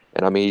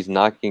 And I mean, he's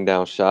knocking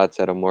down shots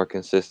at a more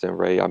consistent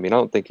rate. I mean, I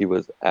don't think he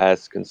was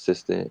as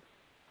consistent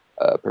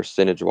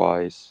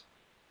percentage-wise,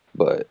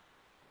 but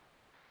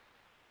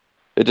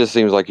it just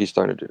seems like he's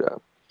starting to do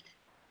that.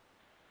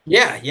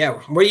 Yeah, yeah.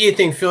 What do you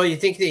think, Phil? You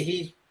think that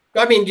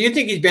do you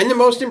think he's been the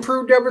most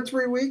improved over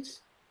 3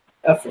 weeks?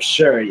 For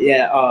sure,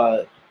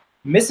 yeah.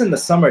 Missing the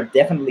summer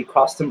definitely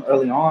cost him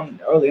early on.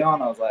 Early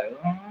on, I was like,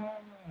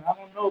 I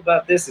don't know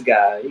about this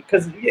guy,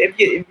 because if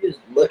you just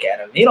look at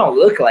him, he don't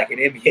look like an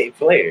NBA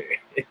player.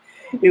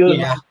 He looks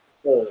like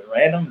a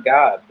random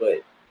guy,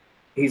 but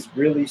he's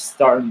really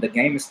the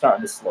game is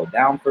starting to slow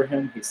down for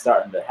him. He's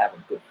starting to have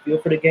a good feel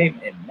for the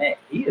game, and man,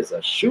 he is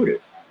a shooter.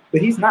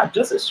 But he's not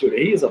just a shooter.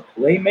 He is a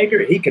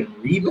playmaker. He can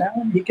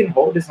rebound. He can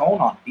hold his own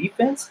on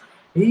defense.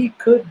 He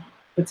could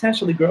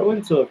potentially grow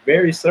into a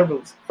very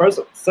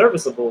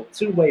serviceable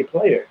two-way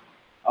player.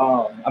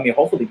 I mean,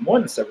 hopefully more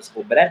than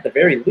serviceable, but at the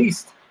very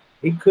least,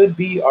 he could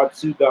be our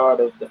two guard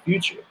of the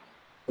future.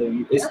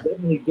 So it's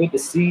definitely good to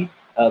see.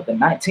 The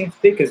 19th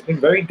pick has been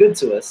very good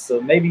to us.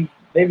 So maybe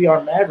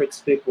our Mavericks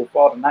pick will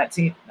fall to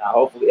 19th. Now,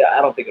 hopefully,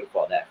 I don't think it'll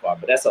fall that far,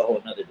 but that's a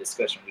whole other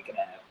discussion we can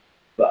have.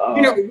 But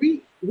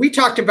we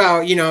talked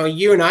about,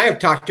 you and I have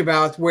talked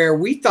about where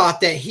we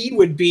thought that he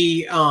would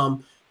be that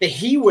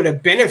he would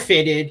have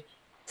benefited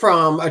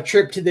from a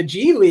trip to the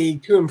G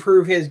League to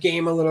improve his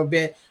game a little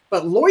bit.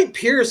 But Lloyd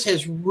Pierce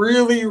has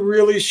really,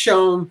 really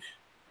shown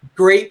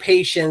great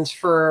patience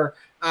for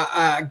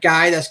a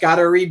guy that's got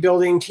a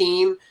rebuilding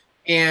team.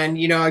 And,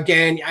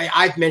 again,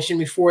 I've mentioned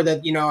before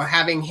that,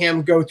 having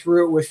him go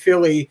through it with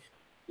Philly,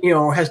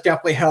 has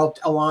definitely helped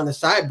along the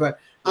side. But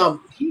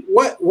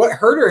what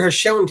Herter has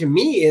shown to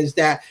me is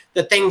that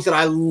the things that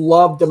I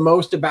love the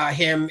most about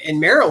him in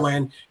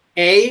Maryland,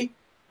 the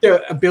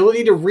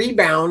ability to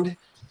rebound,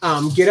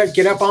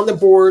 get up on the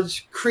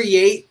boards,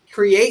 create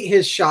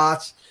his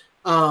shots.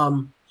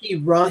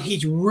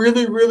 He's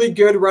really, really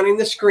good running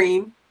the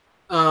screen.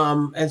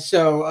 And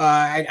so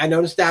I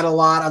noticed that a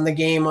lot on the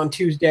game on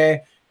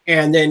Tuesday.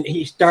 And then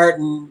he's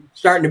starting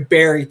to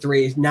bury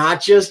threes,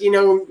 not just,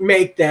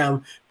 make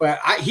them, but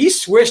he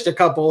swished a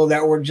couple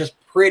that were just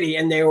pretty,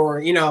 and they were,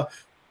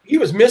 he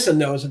was missing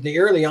those at the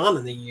early on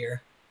in the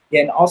year.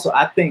 Yeah, and also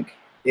I think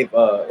if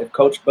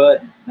Coach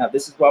Bud, now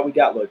this is why we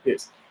got Lloyd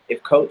Pierce.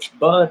 If Coach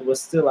Bud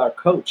was still our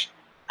coach,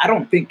 I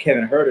don't think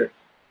Kevin Herter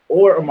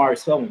or Omari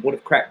Spellman would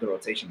have cracked the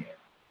rotation yet.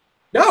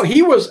 No,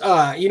 he was,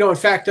 in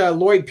fact,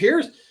 Lloyd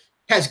Pierce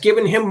has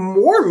given him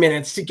more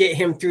minutes to get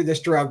him through the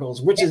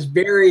struggles, which is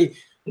very.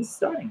 He's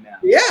starting now.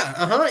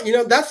 Yeah,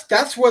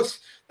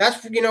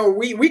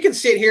 we can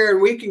sit here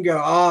and we can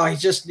go,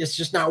 it's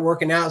just not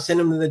working out. Send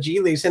him to the G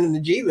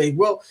League.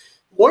 Well,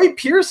 Lloyd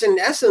Pierce, in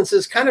essence,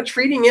 is kind of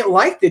treating it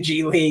like the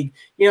G League.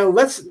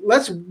 Let's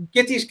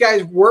get these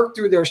guys work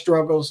through their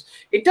struggles.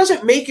 It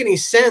doesn't make any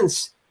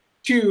sense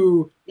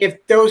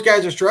if those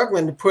guys are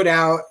struggling to put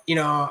out,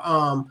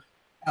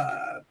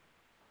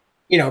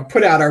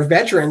 put out our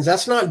veterans.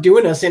 That's not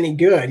doing us any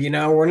good. We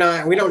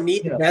don't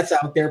need the vets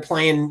out there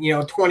playing,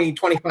 20,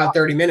 25,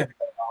 30 minutes.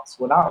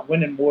 We're not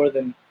winning more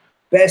than,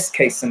 best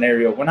case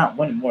scenario, we're not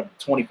winning more than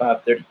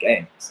 25, 30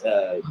 games.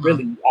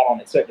 Really, I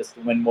don't expect us to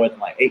win more than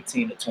like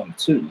 18 to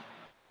 22.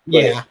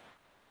 Yeah.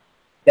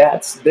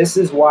 This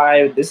is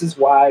why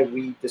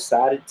we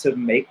decided to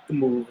make the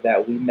move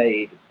that we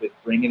made with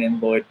bringing in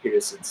Lloyd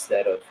Pierce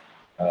instead of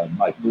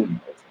Mike Budenholzer.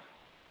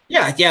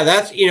 Yeah.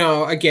 That's,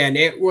 again,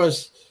 it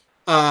was,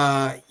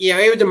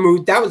 it was a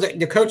move. That was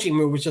the coaching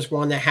move was just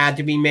one that had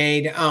to be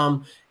made.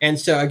 And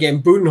so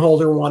again,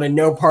 Budenholzer wanted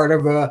no part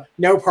of a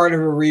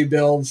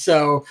rebuild.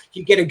 So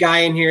you get a guy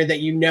in here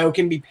that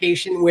can be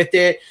patient with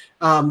it.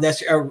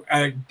 That's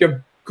a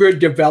good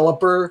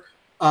developer.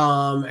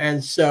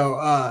 And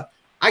so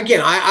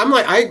again,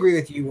 I agree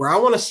with you where I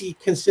want to see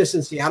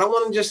consistency. I don't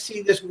want to just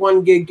see this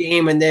one good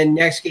game and then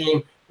next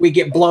game we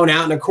get blown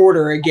out in a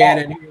quarter again.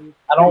 And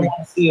I don't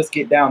want to see us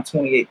get down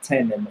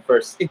 28-10 in the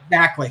first.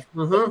 Exactly.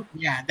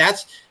 Yeah,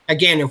 that's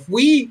again. If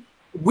we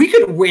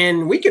could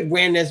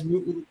win as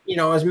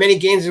as many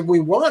games as we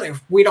want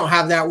if we don't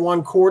have that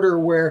one quarter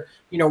where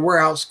we're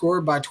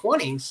outscored by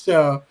 20.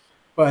 So,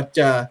 but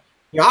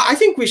I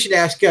think we should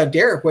ask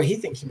Derek what he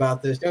thinks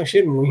about this,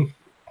 shouldn't we?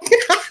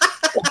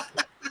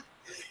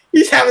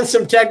 He's having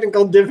some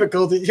technical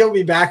difficulties. He'll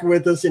be back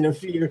with us in a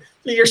few.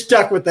 So you're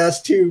stuck with us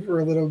too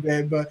for a little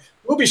bit, but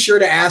we'll be sure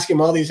to ask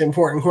him all these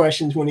important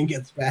questions when he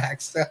gets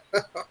back. So,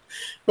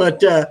 but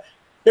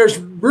there's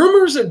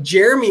rumors of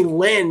Jeremy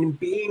Lin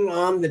being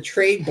on the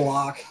trade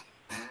block.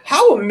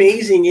 How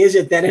amazing is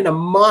it that in a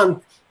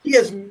month he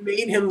has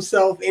made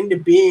himself into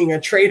being a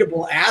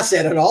tradable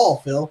asset at all,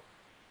 Phil?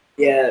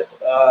 Yeah,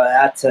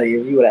 I tell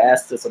you, if you would have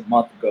asked us a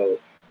month ago,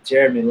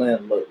 Jeremy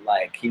Lin looked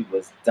like he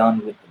was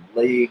done with the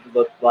league,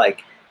 looked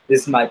like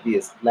this might be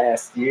his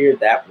last year.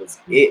 That was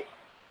it.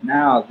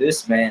 Now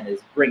this man is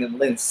bringing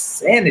Lin's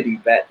sanity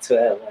back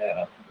to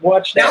Atlanta.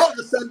 Watch that. Now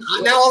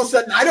all of a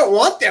sudden, I don't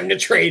want them to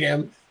trade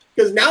him.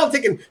 Because now I'm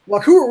thinking,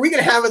 well, who are we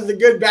going to have as the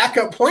good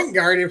backup point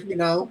guard if, you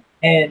know?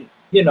 And,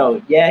 you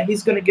know, yeah,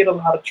 he's going to get a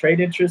lot of trade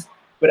interest,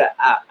 but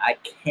I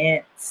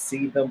can't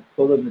see them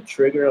pulling the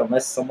trigger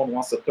unless someone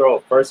wants to throw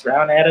a first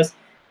round at us,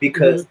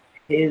 because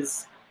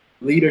his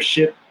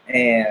leadership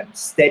and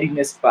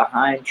steadiness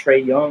behind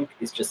Trae Young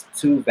is just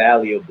too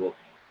valuable.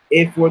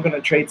 If we're going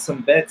to trade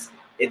some bets,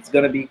 it's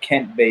going to be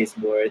Kent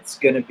Bazemore. It's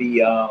going to be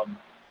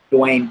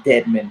Dwayne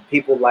Dedman,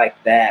 people like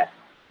that,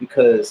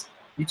 because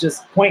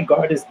point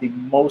guard is the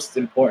most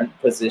important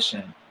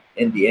position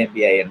in the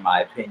NBA, in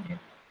my opinion.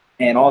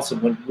 And also,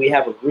 when we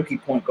have a rookie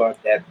point guard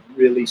that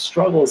really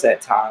struggles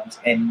at times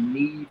and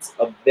needs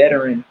a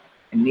veteran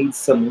and needs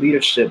some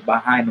leadership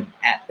behind him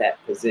at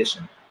that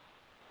position.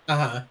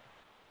 Yeah,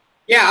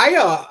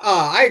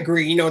 I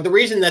agree. You know, the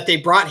reason that they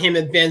brought him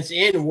and Vince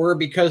in were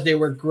because they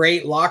were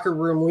great locker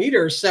room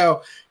leaders.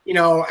 So, you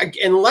know,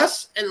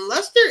 unless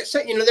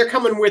they're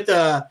coming with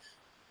a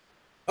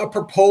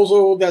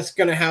proposal that's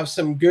going to have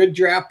some good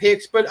draft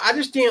picks, but I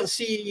just didn't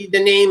see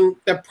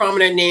the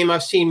prominent name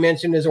I've seen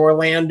mentioned is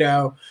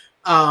Orlando.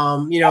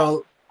 You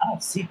know, I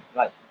don't see,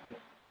 like,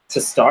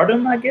 to start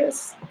him, I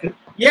guess.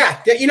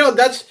 Yeah, you know,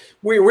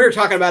 we were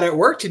talking about it at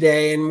work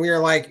today, and we were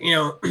like, you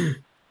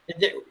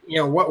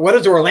know, what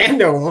does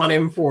Orlando want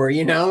him for?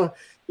 You know,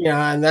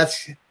 and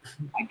that's,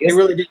 I guess, it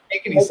really didn't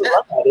make any sense.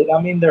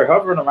 I mean, they're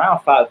hovering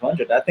around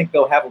 500. I think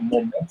they'll have a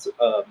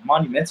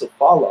monumental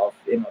fall off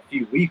in a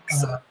few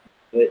weeks.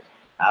 But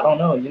I don't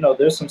know. You know,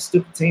 there's some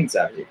stupid teams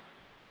out here.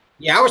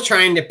 Yeah, I was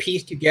trying to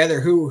piece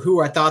together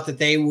who I thought that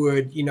they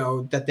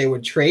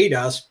would trade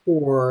us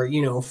for,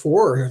 you know,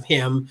 for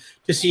him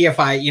to see if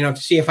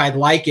I'd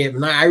like it.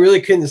 And I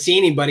really couldn't see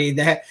anybody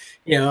that,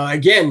 you know,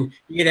 again,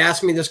 you had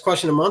asked me this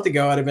question a month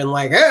ago, I'd have been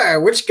like,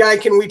 which guy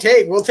can we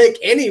take? We'll take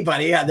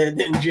anybody other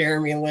than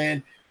Jeremy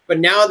Lin. But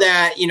now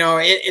that, you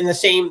know, in the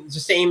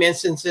same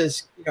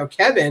instances, you know,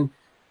 Kevin,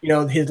 you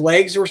know, his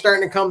legs were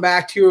starting to come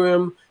back to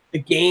him. The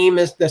game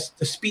is the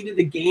speed of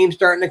the game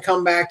starting to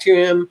come back to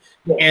him.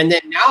 Yeah. And then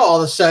now all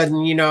of a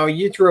sudden, you know,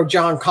 you throw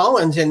John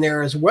Collins in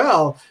there as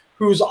well,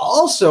 who's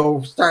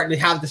also starting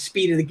to have the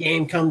speed of the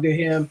game come to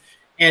him.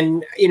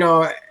 And, you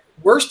know,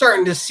 we're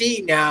starting to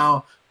see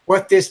now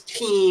what this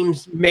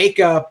team's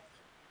makeup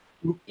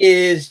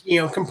is, you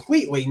know,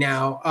 completely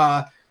now.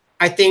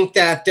 I think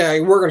that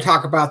we're going to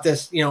talk about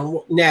this, you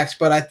know, next,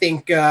 but I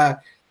think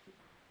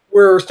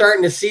we're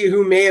starting to see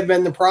who may have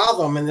been the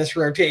problem in this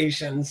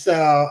rotation.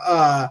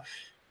 So,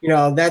 you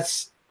know,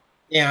 that's,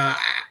 yeah,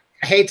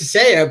 I hate to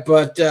say it,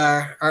 but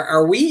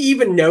are we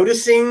even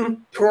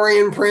noticing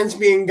Taurean Prince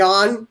being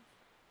gone?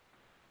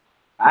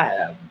 I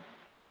have.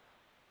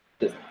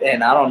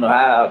 And I don't know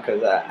how,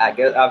 because I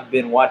guess I've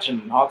been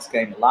watching the Hawks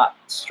game a lot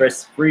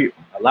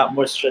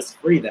more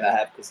stress-free than I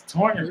have, because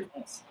Taurean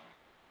Prince.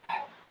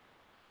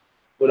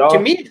 To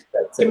me,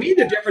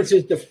 the difference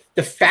is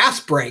the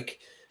fast break.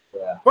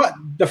 Yeah. But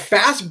the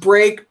fast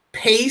break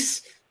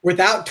pace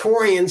without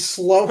Taurean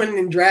slowing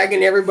and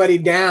dragging everybody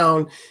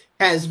down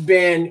has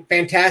been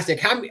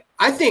fantastic.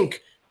 I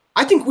think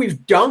we've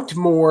dunked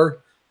more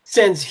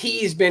since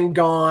he's been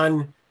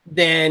gone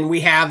than we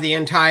have the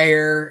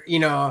entire, you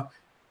know,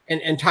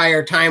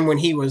 entire time when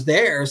he was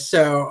there.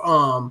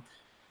 So,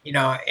 you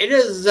know, it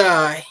is,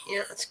 you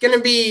know, it's going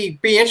to be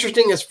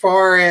interesting as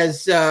far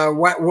as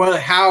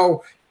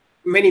how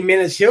many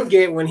minutes he'll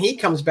get when he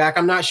comes back.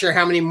 I'm not sure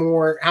how many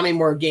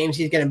more games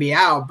he's going to be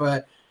out,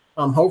 but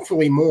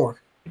hopefully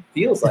more. It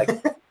feels like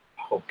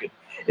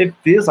it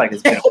feels like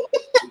it's been.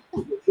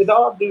 With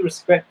all due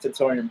respect to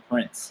Taurean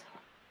Prince,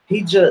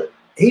 he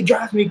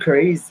drives me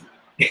crazy.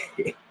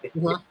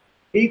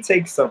 He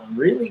takes some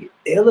really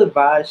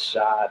ill-advised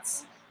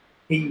shots.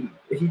 He's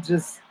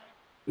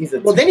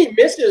then he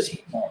misses.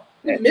 He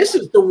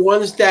misses the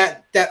ones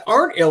that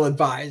aren't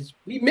ill-advised.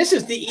 He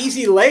misses the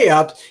easy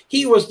layups.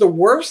 He was the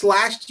worst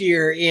last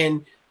year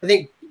in, I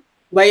think,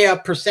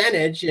 layup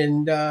percentage.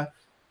 And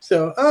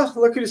so,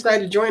 look who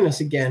decided to join us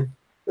again.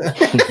 I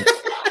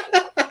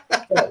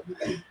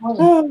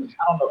don't know.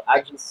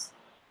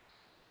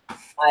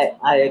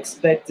 I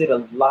expected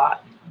a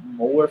lot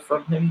more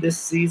from him this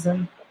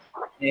season,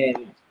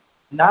 and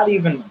not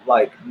even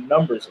like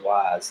numbers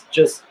wise.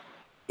 Just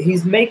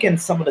he's making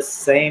some of the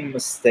same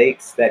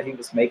mistakes that he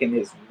was making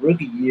his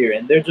rookie year,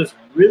 and they're just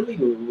really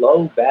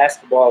low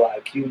basketball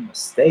IQ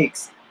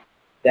mistakes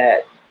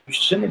that you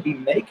shouldn't be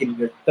making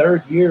your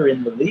third year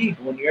in the league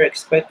when you're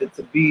expected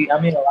to be. I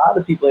mean, a lot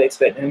of people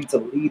expect him to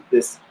lead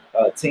this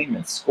team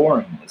in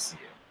scoring this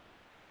year.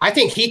 I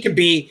think he could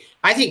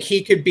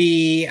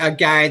be a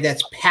guy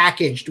that's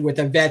packaged with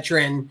a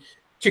veteran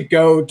to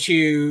go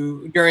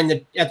to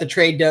at the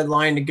trade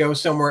deadline to go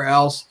somewhere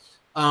else.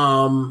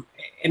 And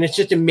it's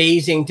just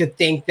amazing to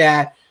think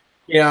that,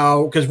 you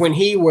know, because when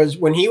he was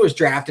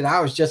drafted, I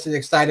was just as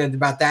excited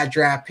about that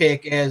draft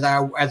pick as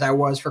I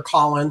was for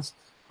Collins.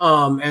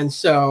 And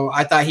so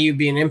I thought he would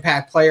be an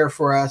impact player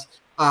for us.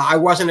 I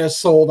wasn't as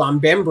sold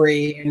on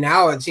Bembry, and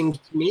now it seems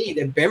to me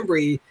that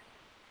Bembry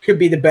could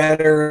be the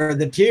better of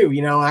the two,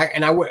 you know. I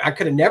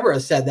could have never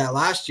have said that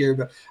last year,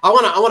 but I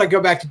want to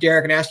go back to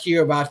Derek and ask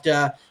you about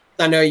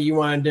I know you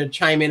wanted to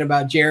chime in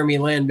about Jeremy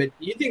Lin, but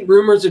do you think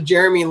rumors of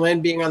Jeremy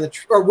Lin being on the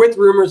or with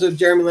rumors of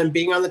Jeremy Lin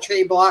being on the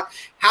trade block,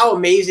 how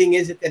amazing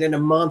is it that in a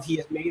month he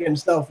has made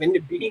himself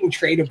into being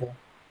tradable?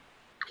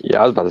 Yeah,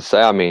 I was about to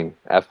say. I mean,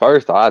 at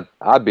first,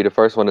 I'd be the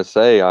first one to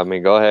say, I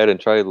mean, go ahead and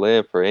trade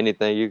Lynn for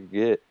anything you can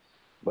get.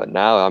 But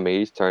now, I mean,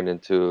 he's turned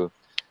into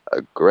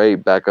a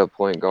great backup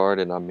point guard,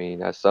 and I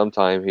mean, at some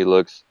time he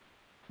looks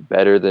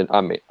better than.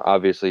 I mean,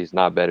 obviously he's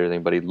not better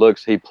than, but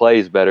he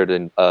plays better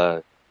than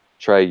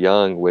Trae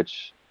Young,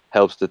 which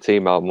helps the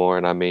team out more.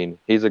 And I mean,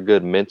 he's a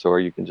good mentor.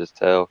 You can just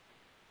tell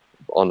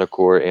on the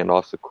court and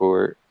off the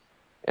court.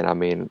 And I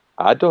mean,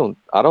 I don't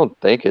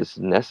think it's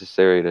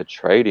necessary to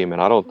trade him,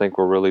 and I don't think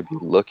we'll really be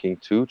looking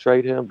to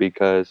trade him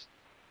because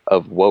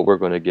of what we're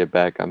going to get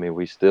back. I mean,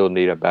 we still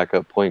need a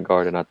backup point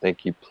guard, and I think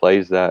he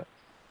plays that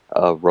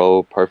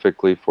role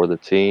perfectly for the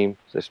team,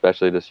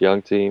 especially this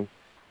young team.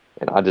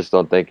 And I just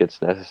don't think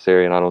it's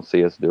necessary, and I don't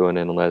see us doing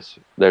it unless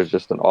there's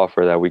just an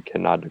offer that we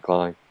cannot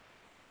decline.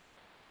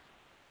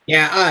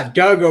 Yeah,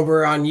 Doug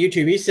over on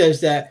YouTube, he says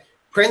that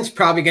Prince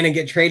probably going to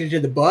get traded to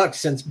the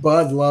Bucks since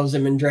Bud loves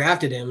him and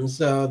drafted him.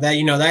 So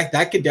that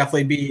that could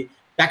definitely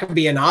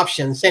be an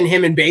option. Send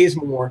him and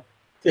Bazemore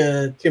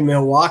to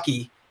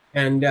Milwaukee,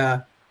 and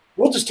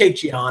we'll just take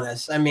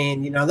Giannis. I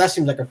mean, that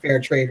seems like a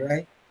fair trade,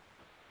 right?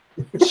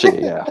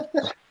 Yeah.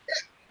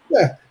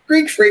 Yeah,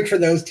 Greek freak for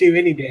those two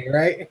any day,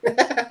 right?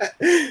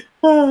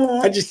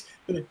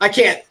 I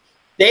can't.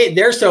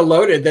 They're so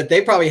loaded that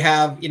they probably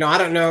have. I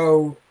don't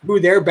know who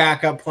their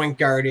backup point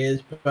guard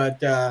is, but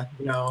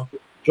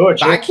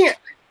George. I can't.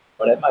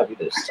 But that might be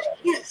this. I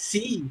can't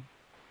see.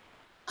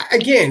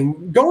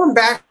 Again, going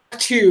back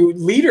to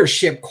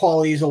leadership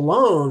qualities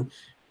alone.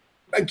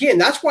 Again,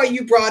 that's why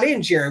you brought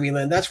in Jeremy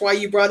Lin. That's why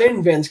you brought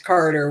in Vince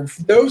Carter.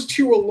 Those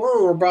two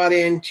alone were brought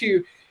in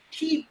to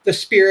keep the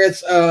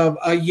spirits of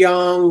a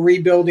young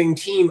rebuilding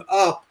team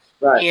up,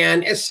 right,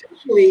 and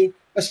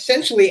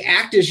essentially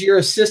act as your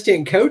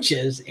assistant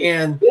coaches.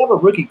 And we have a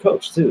rookie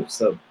coach too,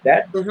 so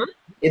that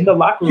in the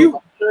locker room,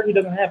 I'm sure he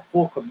doesn't have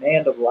full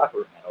command of the locker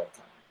room at all times.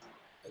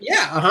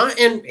 Yeah,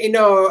 and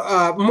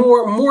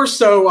more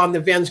so on the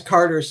Vince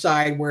Carter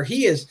side, where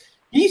he's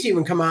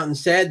even come out and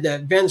said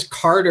that Vince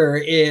Carter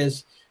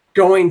is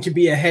going to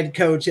be a head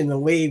coach in the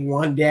league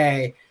one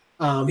day.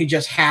 He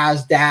just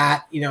has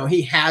that,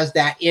 he has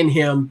that in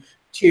him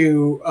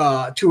to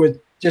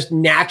just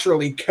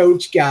naturally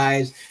coach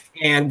guys,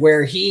 and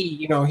where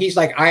he's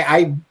like,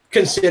 I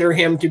consider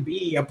him to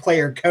be a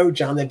player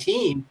coach on the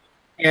team.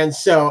 And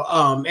so,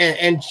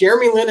 and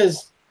Jeremy Lin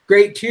is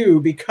great too,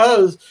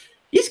 because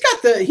he's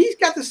got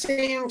the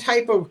same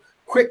type of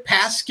quick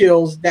pass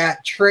skills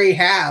that Trae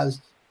has.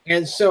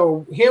 And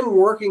so him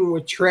working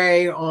with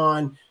Trae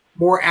on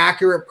more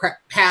accurate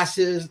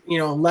passes,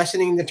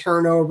 lessening the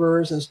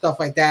turnovers and stuff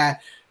like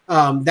that,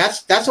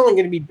 that's only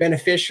going to be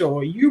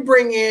beneficial. You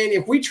bring in,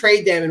 if we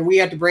trade them and we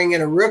have to bring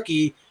in a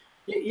rookie,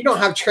 you don't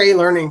have Trae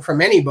learning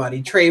from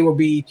anybody. Trae will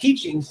be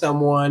teaching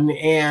someone,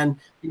 and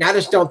I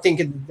just don't think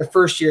in the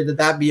first year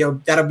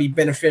that'll be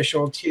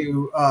beneficial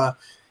to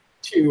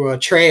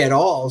Trae at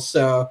all.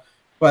 So,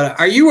 but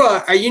are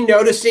you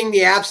noticing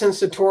the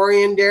absence of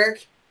Taurean,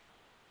 Derek?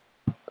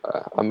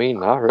 I mean,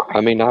 not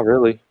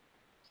really.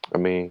 I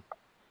mean,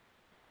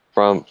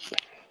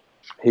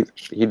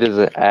 he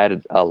doesn't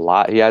add a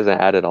lot. He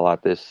hasn't added a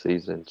lot this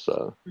season,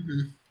 so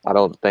I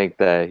don't think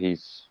the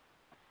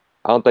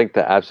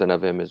absence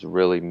of him is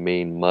really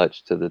mean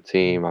much to the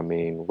team. I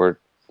mean, we're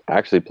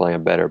actually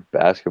playing better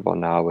basketball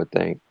now, I would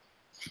think.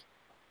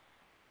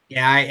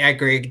 Yeah, I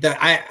agree.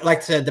 Like I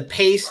said, the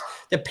pace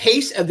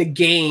of the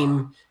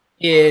game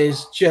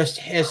has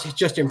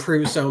just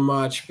improved so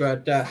much.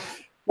 But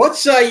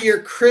what's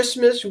your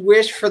Christmas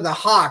wish for the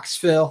Hawks,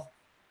 Phil?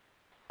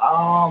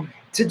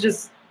 To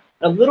just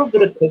a little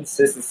bit of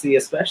consistency,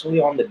 especially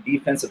on the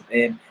defensive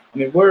end. I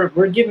mean,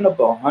 we're giving up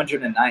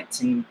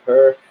 119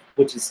 per,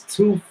 which is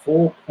 2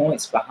 full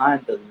points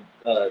behind the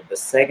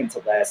second to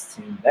last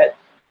team. That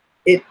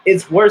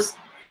it's worse.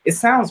 It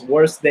sounds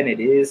worse than it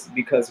is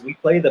because we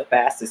play the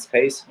fastest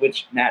pace,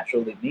 which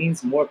naturally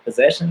means more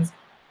possessions.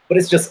 But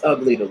it's just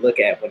ugly to look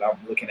at when I'm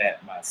looking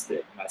at my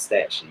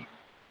stat sheet.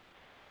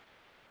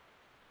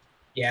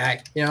 Yeah,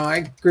 I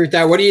agree with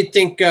that. What do you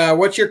think?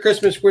 What's your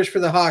Christmas wish for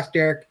the Hawks,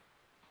 Derek?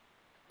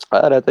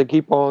 That they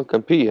keep on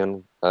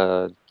competing.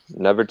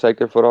 Never take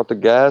their foot off the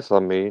gas. I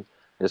mean,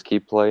 just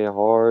keep playing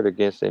hard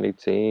against any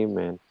team,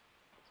 and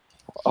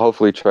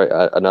hopefully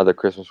another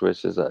Christmas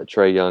wish is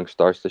Trae Young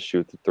starts to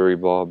shoot the 3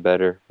 ball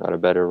better at a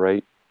better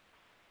rate,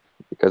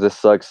 because it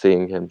sucks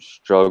seeing him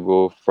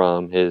struggle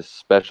from his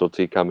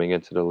specialty coming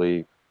into the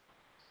league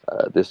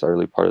this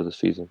early part of the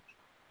season.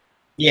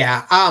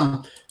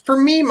 Yeah. For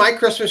me, my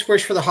Christmas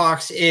wish for the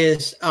Hawks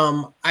is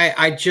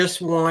I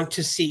just want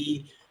to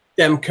see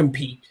them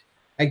compete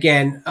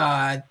again.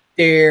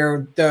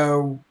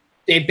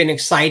 They've been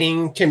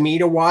exciting to me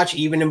to watch,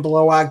 even in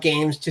blowout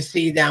games, to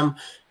see them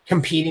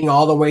competing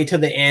all the way to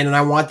the end, and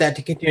I want that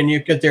to continue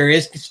because there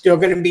is still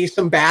going to be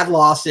some bad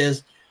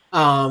losses.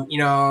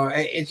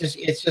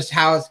 It's just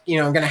how it's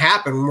going to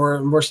happen.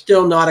 We're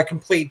still not a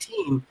complete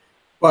team,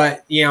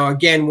 But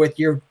again, with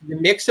the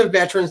mix of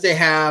veterans they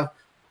have,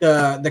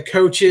 the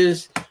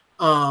coaches,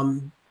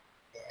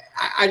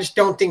 I just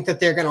don't think that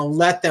they're going to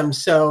let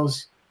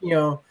themselves,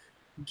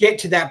 get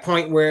to that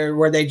point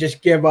where they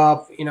just give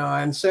up,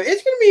 and so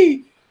it's going to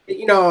be,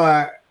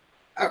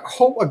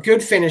 a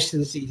good finish to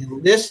the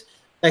season. Like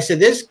I said,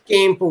 this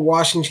game for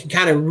Washington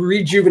kind of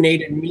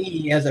rejuvenated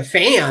me as a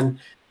fan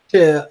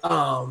to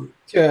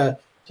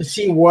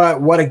see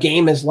what a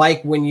game is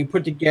like when you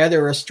put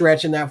together a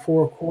stretch in that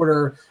fourth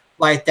quarter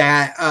like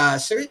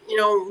that. So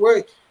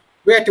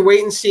we have to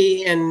wait and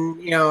see, and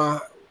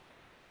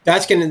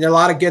there's a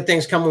lot of good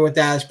things coming with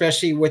that,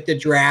 especially with the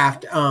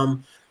draft.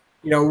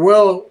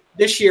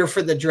 This year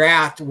for the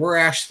draft, we're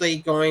actually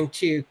going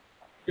to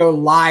go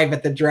live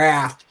at the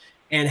draft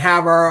and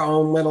have our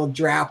own little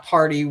draft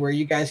party where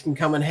you guys can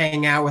come and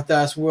hang out with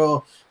us.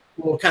 We'll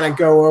kind of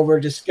go over,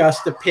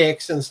 discuss the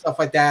picks and stuff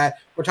like that.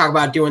 We're talking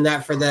about doing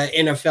that for the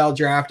NFL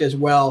draft as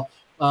well.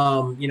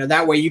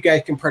 That way you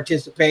guys can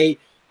participate,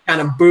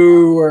 kind of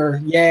boo or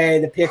yay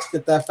the picks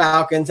that the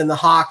Falcons and the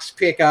Hawks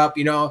pick up,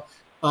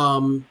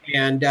 while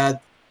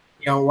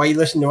you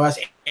listen to us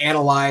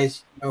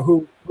analyze,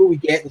 who we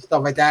get and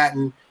stuff like that,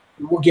 and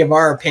we'll give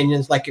our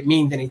opinions like it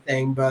means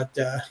anything, but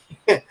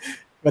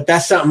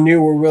that's something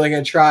new we're really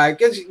going to try,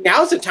 because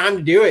now's the time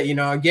to do it.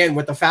 Again,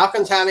 with the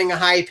Falcons having a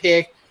high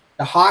pick,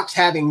 the Hawks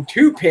having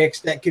 2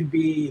 picks that could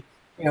be,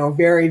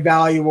 very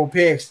valuable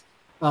picks.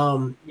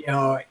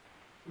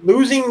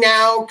 Losing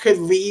now could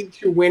lead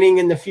to winning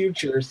in the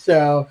future.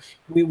 So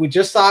we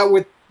just saw it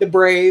with the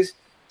Braves.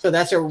 So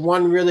that's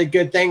one really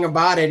good thing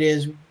about it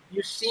is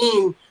you've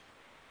seen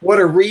what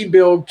a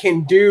rebuild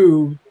can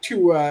do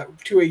to a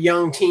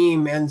young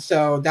team, and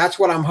so that's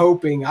what I'm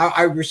hoping.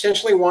 I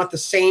essentially want the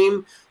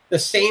same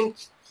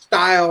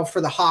style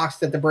for the Hawks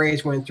that the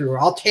Braves went through.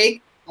 I'll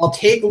take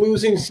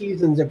losing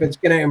seasons if it's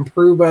going to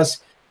improve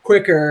us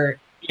quicker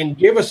and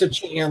give us a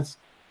chance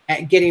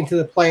at getting to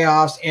the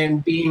playoffs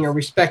and being a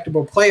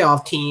respectable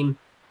playoff team,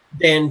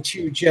 than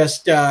to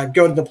just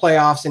go to the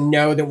playoffs and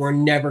know that we're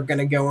never going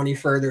to go any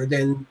further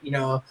than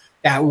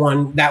that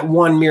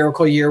one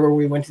miracle year where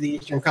we went to the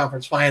Eastern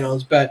Conference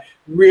Finals. But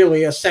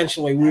really,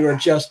 essentially, we were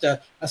just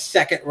a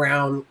second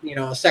round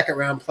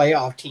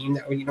playoff team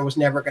that was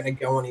never going to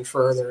go any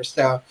further.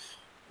 So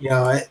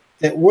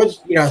it was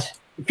the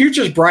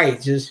future's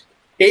bright. Just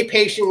stay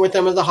patient with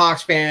them as a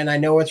Hawks fan. I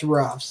know it's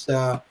rough.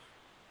 So,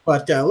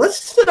 but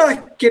let's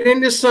get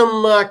into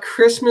some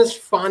Christmas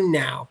fun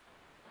now.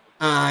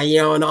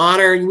 In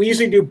honor, we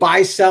usually do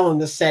buy sell in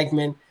this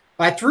segment.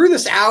 I threw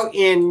this out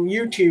in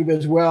YouTube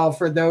as well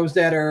for those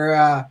that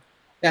are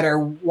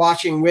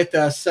watching with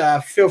us.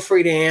 Feel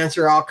free to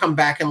answer. I'll come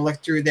back and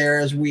look through there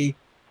as we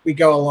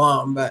go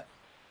along. But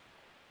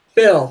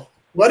Phil,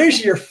 what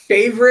is your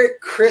favorite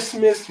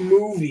Christmas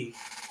movie?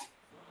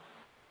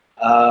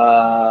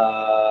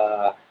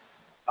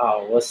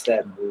 What's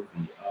that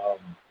movie?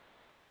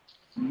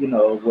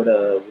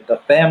 With the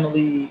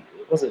family.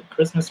 Was it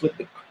Christmas with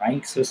the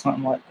Cranks or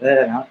something like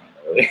that? I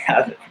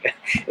don't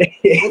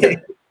know.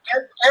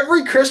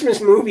 Every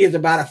Christmas movie is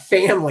about a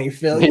family,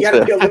 Phil. You got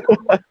to be a little.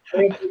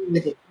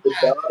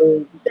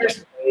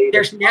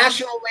 There's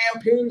National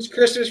Lampoon's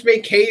Christmas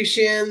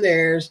Vacation.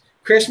 There's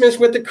Christmas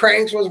with the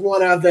Cranks was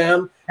one of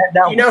them.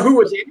 Who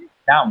was in it?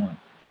 That one.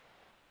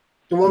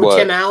 The one with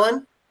Tim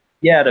Allen.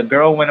 Yeah, the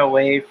girl went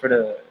away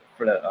to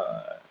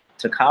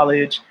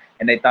college,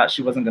 and they thought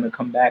she wasn't going to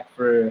come back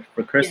for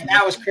Christmas. Yeah,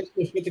 that was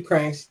Christmas with the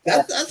Cranks.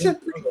 That's a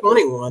pretty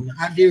funny one.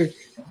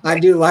 I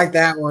do like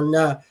that one.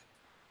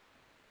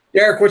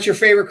 Derek, what's your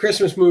favorite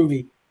Christmas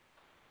movie?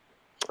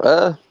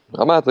 I'm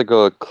gonna have to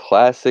go a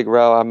classic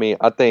route. I mean,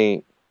 I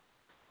think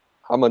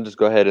I'm gonna just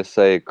go ahead and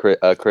say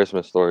A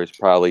Christmas Story is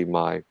probably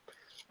my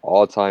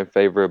all-time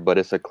favorite, but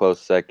it's a close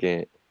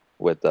second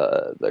with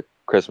the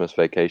Christmas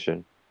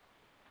Vacation.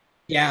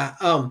 Yeah,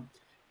 I'm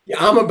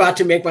about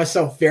to make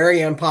myself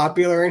very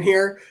unpopular in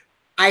here.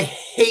 I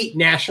hate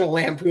National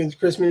Lampoon's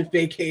Christmas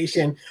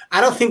Vacation.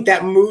 I don't think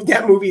that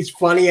movie's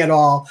funny at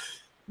all.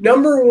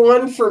 Number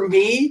one for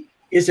me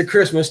is A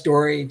Christmas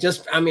Story.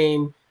 It's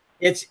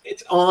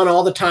on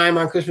all the time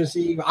on Christmas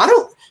Eve. I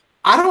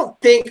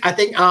want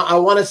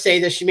to say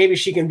that maybe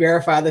she can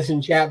verify this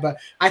in chat, but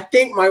I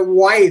think my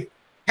wife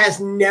has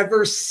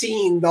never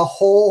seen the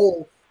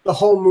whole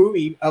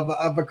movie of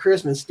A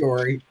Christmas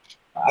Story.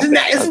 Isn't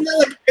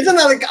that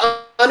like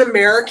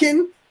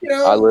un-American?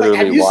 I literally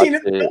have you seen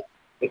it.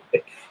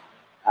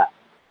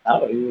 I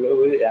don't even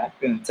know. I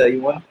couldn't tell you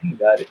one thing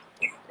about it.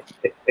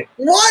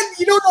 What?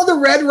 You don't know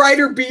the Red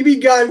Ryder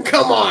BB gun?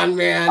 Come on,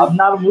 man. I'm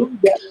not a movie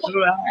guy.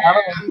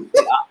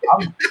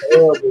 I'm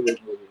terrible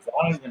with movies.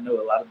 I don't even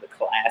know a lot of the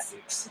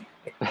classics.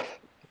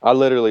 I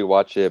literally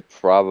watch it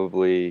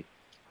probably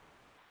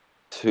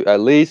at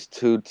least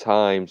 2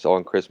 times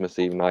on Christmas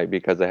Eve night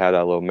because they had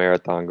that little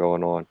marathon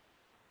going on.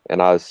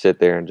 And I would sit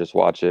there and just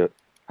watch it,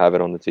 have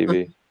it on the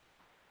TV.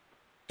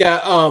 Yeah,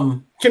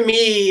 to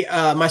me,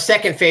 my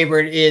second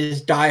favorite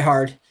is Die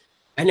Hard.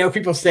 I know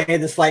people say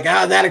this like,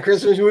 that a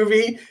Christmas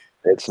movie?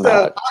 It's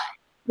not.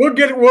 We'll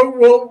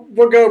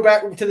go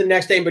back to the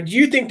next thing. But do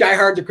you think Die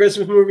Hard's a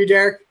Christmas movie,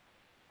 Derek?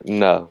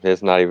 No,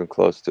 it's not even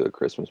close to a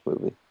Christmas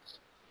movie.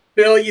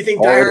 Bill, you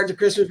think Die Hard's a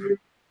Christmas movie?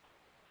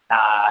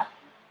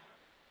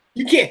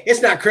 You can't.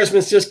 It's not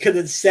Christmas just because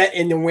it's set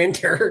in the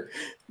winter.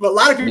 But a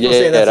lot of people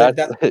say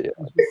that's yeah.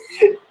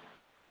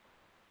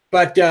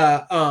 But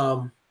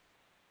my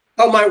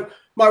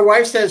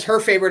wife says her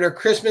favorite are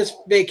Christmas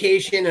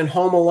Vacation and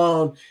Home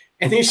Alone.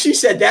 And then she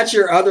said that's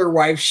your other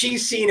wife.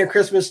 She's seen A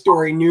Christmas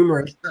Story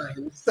numerous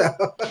times. So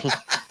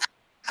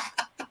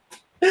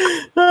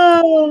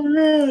oh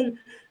man.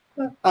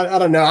 I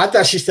don't know. I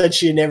thought she said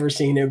she had never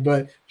seen it,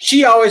 but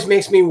she always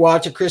makes me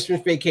watch A Christmas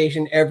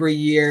Vacation every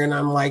year, and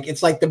I'm like,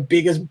 it's like the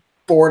biggest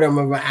boredom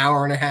of an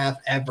hour and a half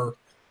ever.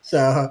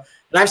 So,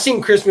 and I've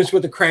seen Christmas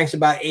with the Cranks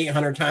about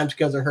 800 times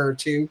because of her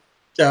too.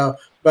 So,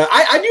 but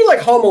I do like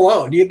Home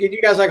Alone. Do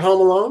you guys like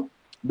Home Alone?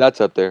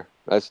 That's up there.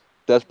 That's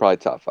probably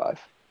top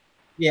 5.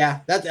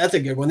 Yeah, that's a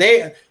good one.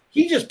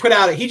 He just put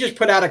out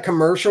a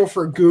commercial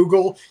for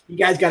Google. You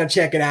guys got to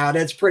check it out.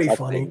 It's pretty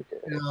funny.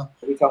 What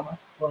are you talking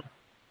about?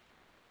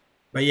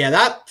 But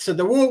yeah,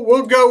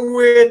 we'll go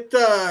with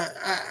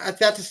I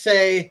have to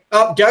say.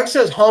 Oh, Doug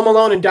says Home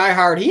Alone and Die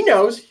Hard. He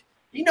knows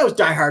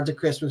Die Hard's a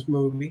Christmas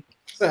movie.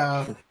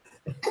 So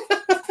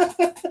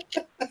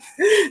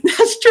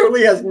that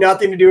totally has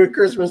nothing to do with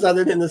Christmas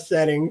other than the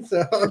setting.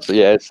 So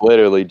yeah, it's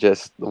literally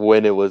just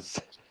when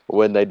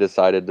they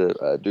decided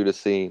to do the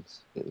scenes.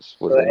 It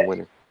was in the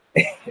winter.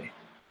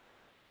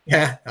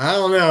 Yeah, I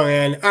don't know,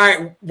 man. All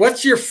right,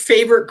 what's your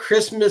favorite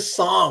Christmas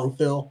song,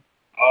 Phil?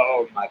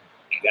 Oh my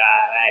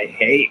God, I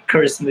hate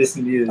Christmas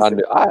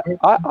music.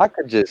 I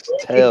could just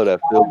tell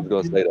that Phil was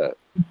going to say that.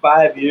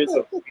 5 years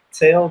of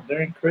retail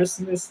during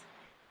Christmas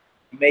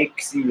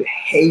makes you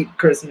hate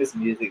Christmas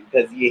music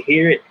because you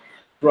hear it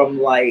from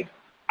like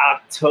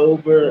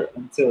October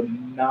until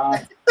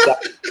non-stop.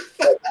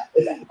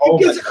 It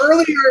gets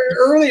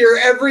earlier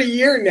every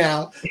year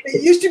now.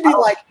 It used to be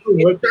like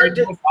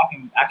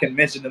I can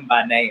mention them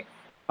by name.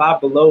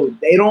 Five Below,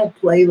 they don't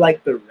play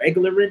like the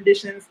regular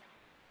renditions.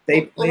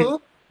 They play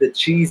the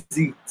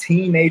cheesy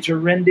teenager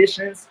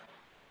renditions,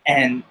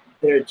 and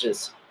they're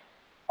just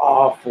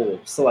awful.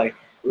 So like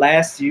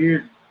last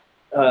year,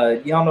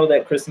 y'all know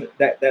that Christmas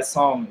that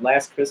song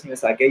Last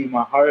Christmas I Gave You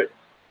My Heart.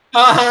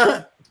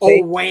 Oh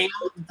wow.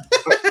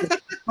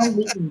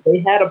 They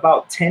had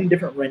about 10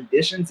 different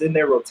renditions in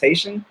their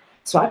rotation,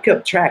 so I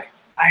kept track.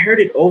 I heard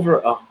it over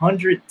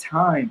 100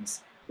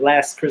 times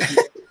last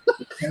Christmas.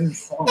 The same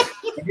song,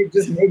 and it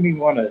just made me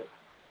want to.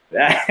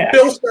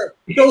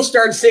 Bill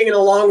started singing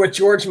along with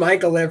George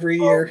Michael every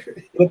year.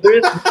 But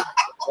there's, I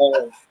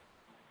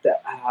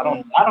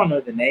don't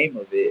know the name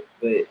of it,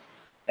 but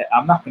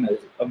I'm not gonna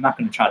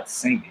try to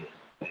sing it.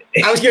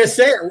 I was gonna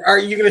say, are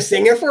you gonna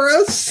sing it for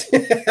us?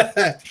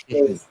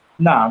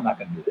 No, I'm not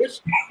gonna do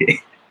this.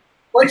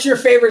 What's your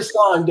favorite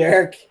song,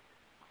 Derek?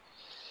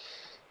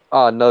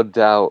 No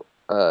doubt.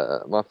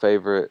 My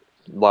favorite,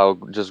 while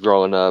just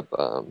growing up,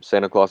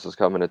 Santa Claus Is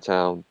Coming to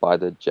Town by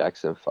the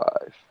Jackson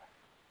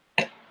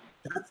 5.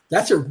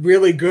 That's a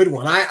really good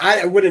one.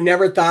 I would have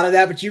never thought of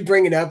that, but you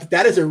bring it up.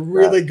 That is a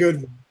really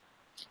good one.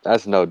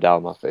 That's no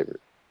doubt my favorite.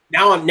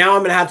 Now I'm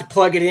gonna have to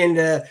plug it in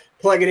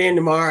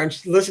tomorrow and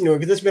just listen to it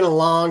because it's been a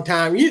long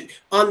time.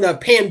 On the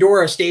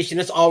Pandora station,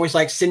 it's always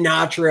like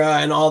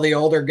Sinatra and all the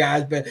older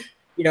guys, but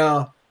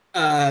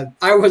I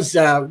was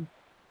the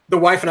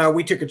wife and I.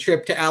 We took a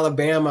trip to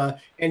Alabama,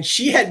 and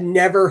she had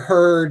never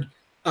heard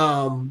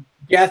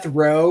Death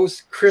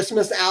Row's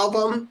Christmas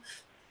album.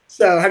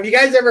 So have you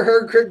guys ever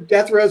heard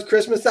Death Row's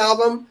Christmas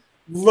album?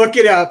 Look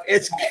it up.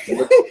 It's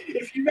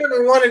if you've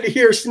ever wanted to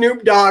hear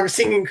Snoop Dogg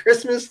singing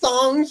Christmas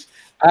songs.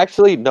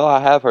 Actually, no, I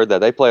have heard that.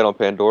 They play it on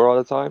Pandora all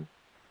the time.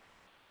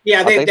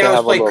 Yeah, they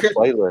have play a Christmas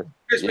playlist.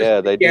 Yeah,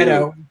 they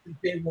do. The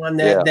big one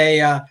that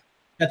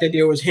they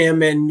do was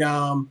him and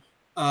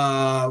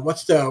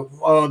what's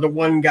the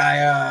one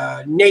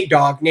guy Nate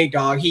Dogg.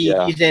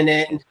 He's in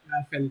it and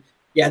stuff, and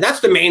yeah, that's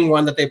the main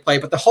one that they play,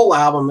 but the whole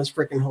album is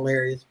freaking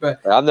hilarious.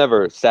 But I've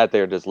never sat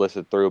there and just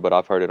listened through, but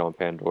I've heard it on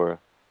Pandora.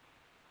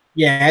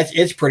 Yeah,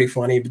 it's pretty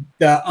funny.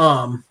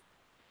 My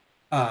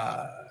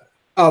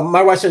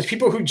wife says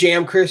people who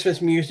jam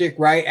Christmas music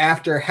right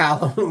after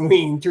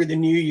Halloween through the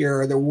New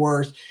Year are the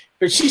worst.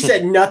 But she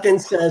said nothing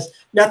says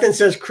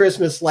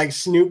Christmas like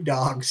Snoop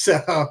Dogg.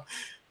 So,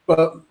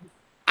 but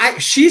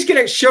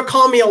she'll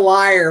call me a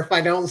liar if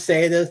I don't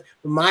say this.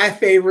 My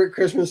favorite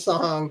Christmas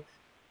song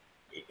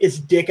is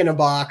Dick in a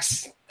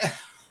Box.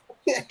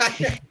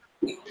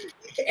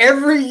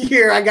 Every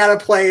year I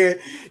gotta play it,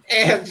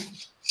 and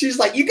she's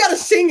like, "You gotta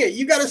sing it.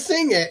 You gotta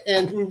sing it."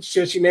 And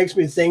so she makes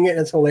me sing it. And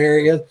it's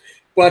hilarious.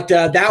 But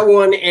that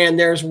one, and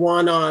there's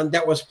one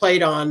that was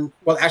played on.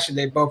 Well, actually,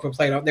 they both were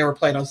played on. They were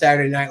played on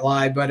Saturday Night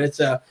Live. But it's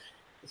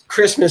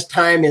Christmas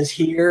Time Is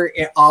Here.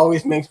 It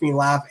always makes me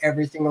laugh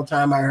every single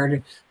time I heard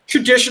it.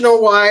 Traditional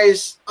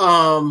wise,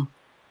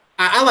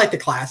 I like the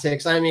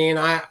classics. I mean,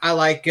 I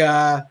like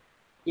the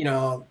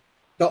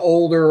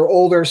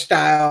older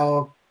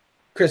style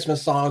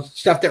Christmas songs,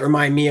 stuff that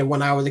remind me of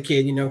when I was a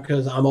kid,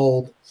 because I'm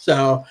old.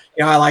 So,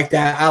 I like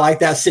that. I like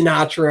that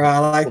Sinatra. I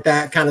like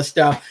that kind of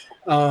stuff.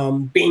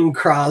 Bing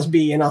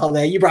Crosby and all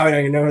that. You probably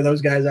don't even know who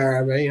those guys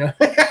are, but I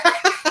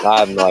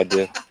have no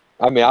idea.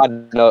 I mean, I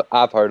know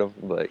I've heard them,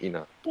 but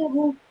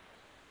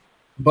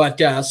But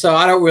so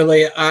I don't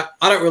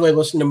really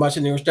listen to much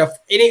of newer stuff.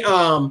 Any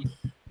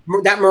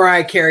that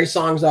Mariah Carey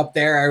song's up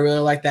there. I really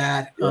like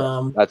that.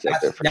 That's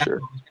up there for sure.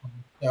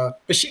 So,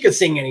 but she could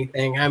sing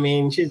anything. I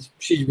mean, she's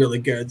really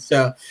good.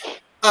 So,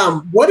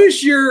 what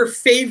is your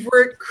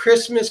favorite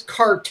Christmas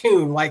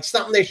cartoon? Like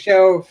something they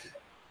show,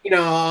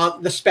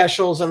 the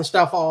specials and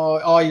stuff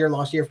all year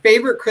long. So your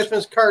favorite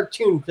Christmas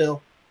cartoon, Phil?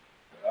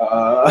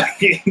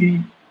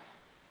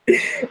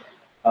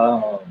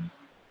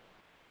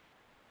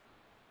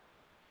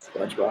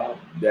 SpongeBob.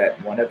 That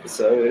one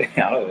episode.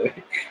 I don't know.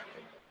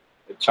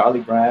 Charlie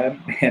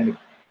Brown and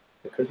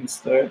the Christmas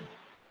Story.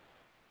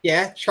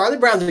 Yeah, Charlie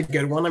Brown's a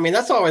good one. I mean,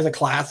 that's always a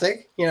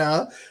classic,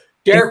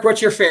 Derek,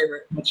 what's your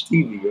favorite? Much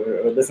TV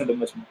or listen to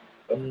much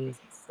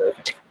stuff.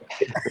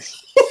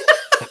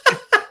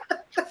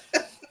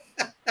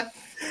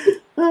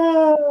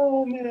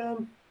 Oh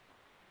man.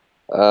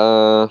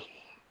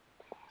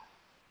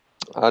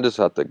 I just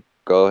have to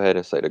go ahead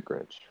and say The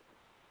Grinch.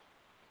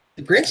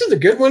 The Grinch is a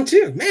good one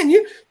too. Man,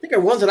 you think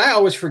of ones that I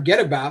always forget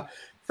about.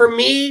 For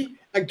me,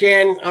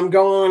 again, I'm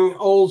going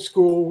old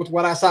school with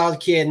what I saw as a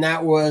kid, and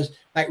that was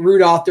like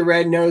Rudolph the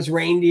Red-Nosed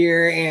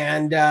Reindeer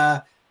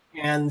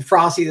and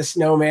Frosty the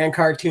Snowman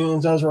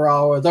cartoons. Those were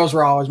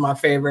always my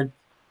favorite.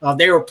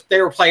 They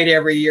were played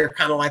every year,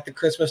 kind of like the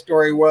Christmas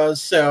Story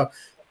was. So,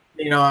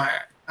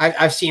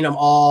 I've seen them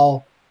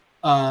all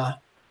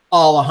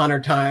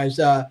 100 times.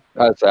 I'd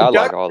say I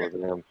like all of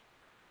them.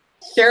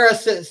 Sarah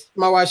says,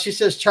 my wife, she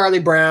says Charlie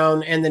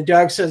Brown, and then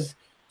Doug says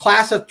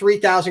Class of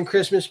 3000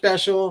 Christmas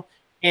Special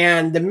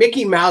and the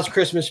Mickey Mouse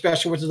Christmas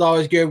Special, which is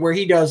always good, where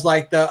he does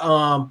like the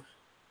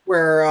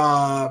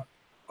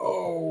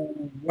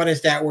what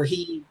is that? Where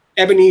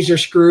Ebenezer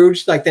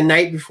Scrooge, like the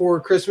night before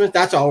Christmas.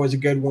 That's always a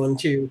good one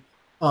too.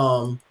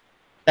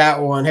 That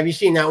one. Have you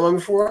seen that one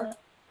before?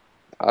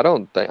 I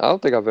don't think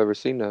I've ever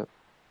seen that.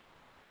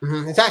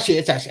 Mm-hmm. It's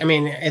actually. I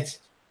mean, it's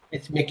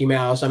Mickey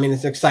Mouse. I mean,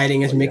 it's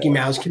exciting as Mickey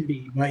Mouse can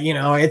be, but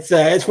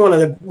it's one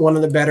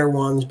of the better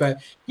ones.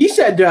 But you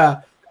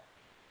said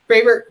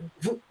favorite.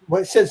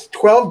 What it says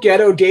 12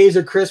 Ghetto Days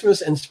of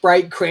Christmas and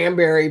Sprite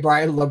Cranberry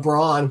by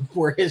LeBron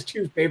were his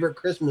two favorite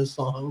Christmas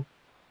songs.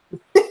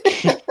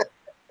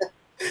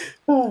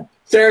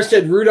 Sarah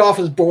said Rudolph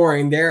is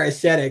boring. There, I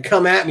said it.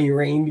 Come at me,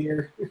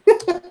 reindeer.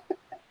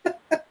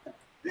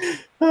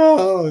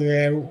 Oh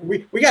man,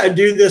 we got to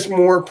do this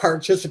more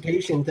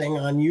participation thing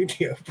on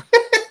YouTube.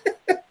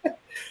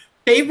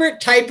 Favorite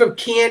type of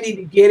candy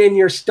to get in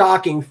your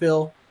stocking,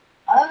 Phil?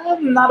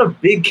 I'm not a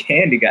big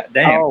candy guy.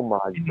 Damn. Oh my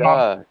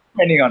god.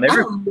 Depending on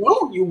every. I don't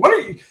know you. What are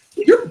you?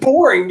 You're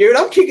boring, dude.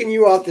 I'm kicking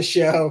you off the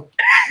show.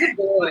 You're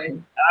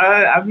boring.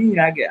 I'll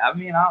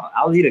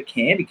eat a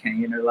candy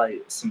cane or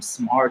like some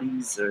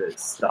Smarties or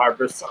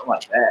Starburst, something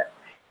like that.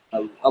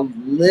 A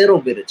little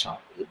bit of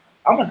chocolate.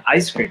 I'm an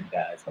ice cream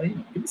guy, so give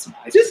me some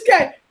ice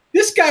cream.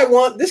 This guy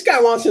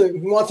wants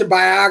a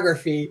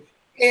biography,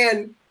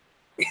 and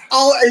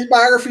all his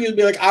biography would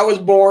be like, "I was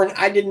born.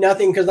 I did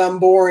nothing because I'm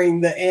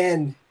boring." The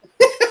end.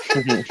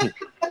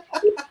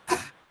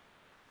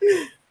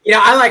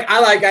 I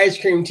like ice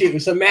cream too.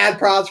 So mad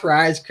props for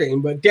ice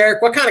cream. But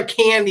Derek, what kind of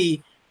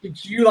candy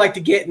did you like to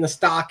get in the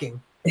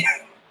stocking?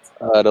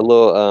 The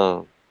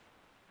little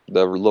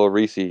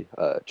Reese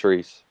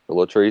trees. The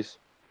little trees.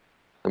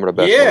 Them are the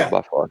best ones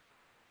by far.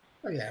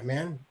 Oh yeah,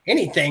 man.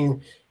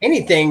 Anything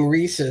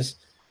Reese's.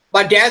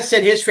 My dad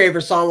said his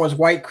favorite song was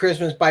White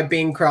Christmas by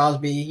Bing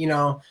Crosby.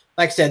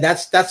 Like I said,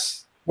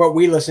 that's what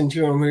we listened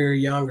to when we were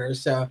younger.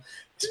 So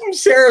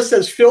Sarah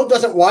says Phil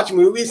doesn't watch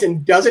movies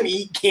and doesn't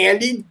eat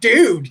candy.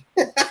 Dude.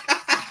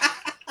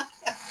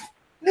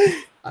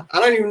 I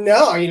don't even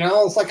know,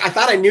 it's like I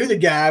thought I knew the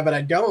guy, but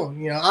I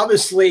don't.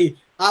 Obviously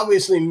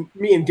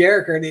me and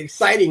Derek are the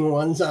exciting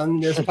ones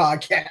on this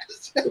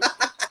podcast.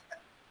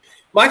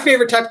 My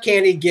favorite type of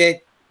candy,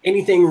 get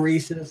anything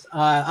Reese's.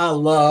 I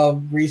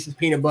love Reese's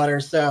peanut butter.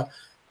 So,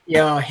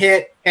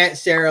 hit Aunt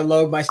Sarah,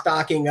 load my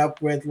stocking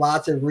up with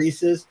lots of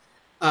Reese's.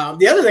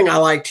 The other thing I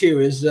like too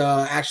is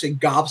actually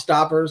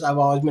Gobstoppers. I've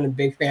always been a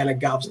big fan of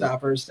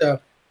Gobstoppers. So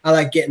I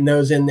like getting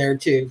those in there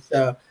too.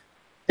 So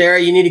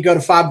Sarah, you need to go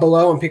to Five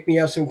Below and pick me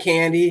up some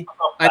candy.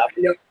 I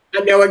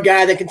know a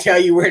guy that can tell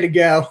you where to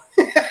go.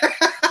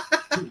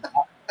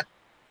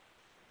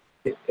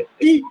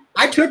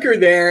 I took her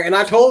there and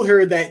I told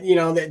her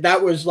that,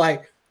 that was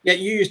like, that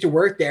you used to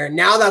work there.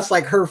 Now that's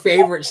like her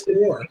favorite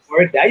store.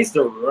 I used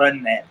to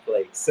run that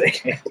place.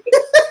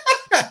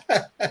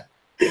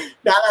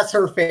 Now that's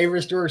her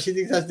favorite store. She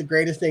thinks that's the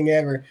greatest thing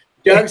ever.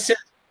 Doug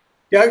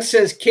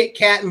says Kit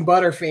Kat and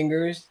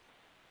Butterfingers.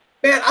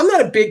 Man, I'm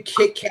not a big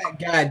Kit Kat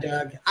guy,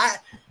 Doug.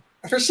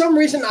 For some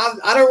reason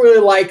I don't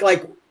really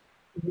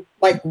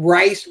like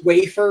rice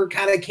wafer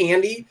kind of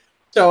candy.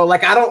 So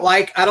like I don't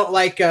like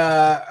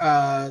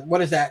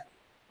what is that?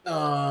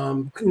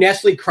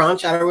 Nestle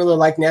Crunch. I don't really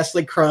like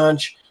Nestle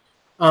Crunch.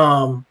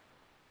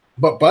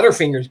 But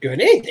Butterfinger's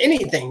good.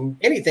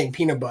 Anything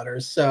peanut butter.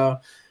 So,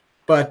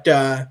 but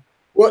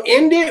we'll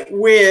end it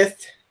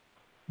with,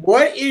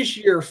 what is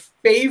your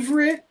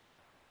favorite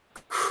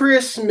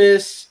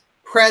Christmas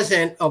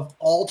present of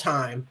all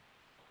time?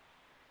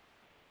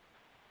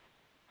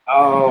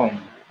 You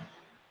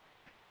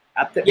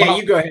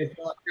go ahead.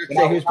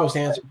 Say who's supposed to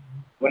answer.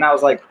 When I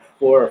was like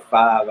 4 or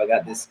 5, I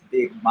got this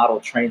big model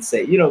train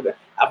set. You know,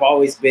 I've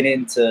always been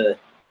into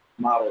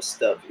model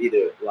stuff.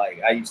 Either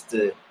like I used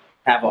to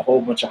have a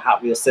whole bunch of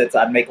Hot Wheels sets.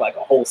 I'd make like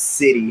a whole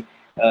city.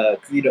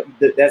 You know,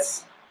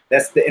 that's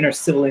the inner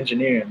civil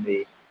engineer in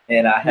me.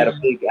 And I had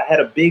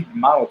a big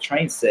model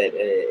train set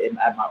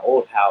at my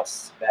old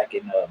house back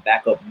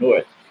up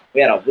north. We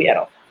had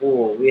a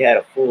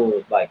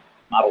full like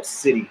model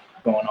city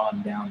going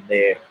on down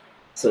there.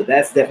 So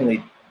that's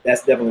definitely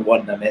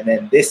one of them. And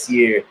then this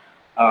year,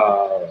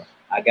 I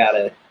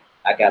gotta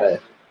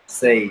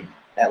say,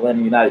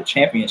 Atlanta United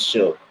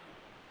Championship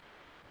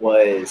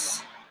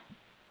was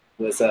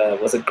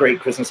a great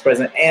Christmas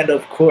present, and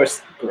of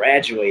course,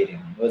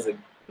 graduating was a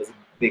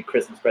big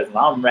Christmas present.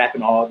 I'm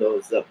wrapping all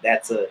those up.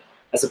 That's a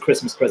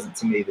Christmas present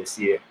to me this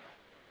year.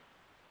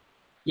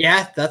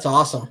 Yeah, that's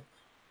awesome.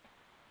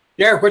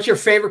 Derek, what's your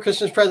favorite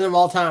Christmas present of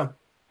all time?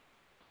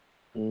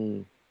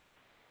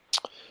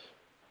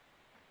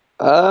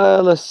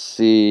 Let's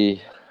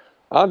see.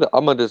 I'm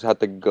gonna just have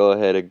to go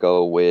ahead and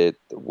go with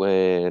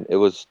when it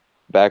was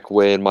back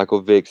when Michael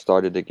Vick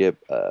started to get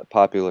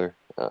popular.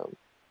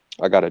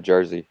 I got a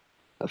jersey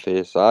of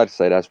his, so I'd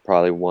say that's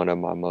probably one of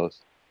my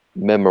most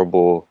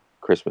memorable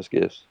Christmas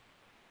gifts.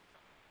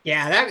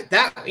 Yeah,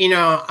 that you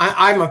know,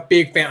 I'm a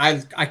big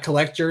fan. I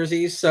collect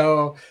jerseys,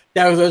 so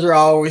those are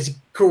always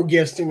cool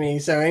gifts to me.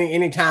 So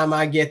anytime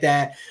I get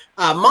that,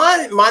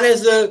 mine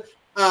is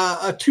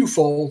a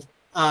twofold.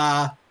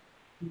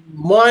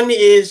 One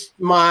is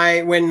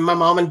when my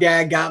mom and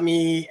dad got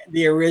me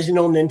the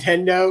original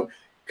Nintendo,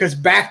 because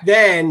back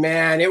then,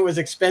 man, it was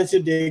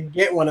expensive to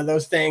get one of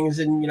those things,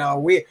 and you know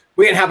we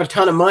didn't have a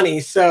ton of money,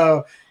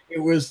 so it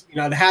was, you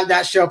know, to have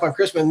that show up on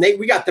Christmas. And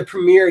we got the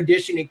premiere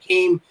edition. It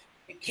came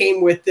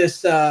with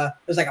this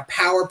there's like a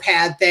power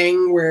pad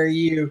thing where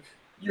you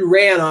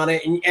ran on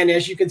it, and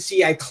as you can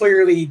see, I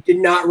clearly did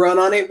not run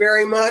on it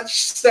very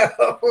much, so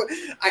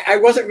I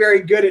wasn't very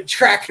good at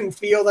track and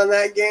field on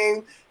that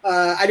game.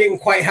 I didn't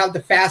quite have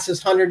the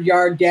fastest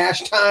 100-yard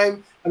dash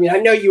time. I mean, I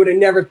know you would have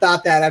never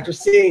thought that after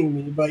seeing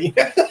me, but you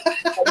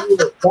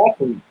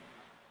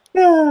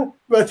know.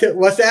 What's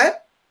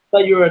that? I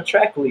thought you were a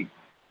track lead.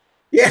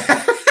 Yeah.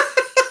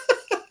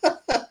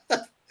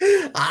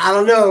 I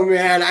don't know,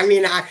 man. I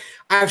mean,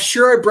 I'm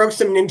sure I broke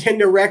some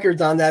Nintendo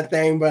records on that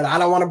thing, but I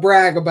don't want to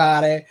brag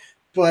about it.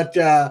 But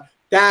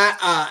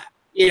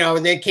you know,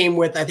 they came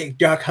with, I think,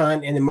 Duck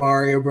Hunt and the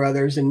Mario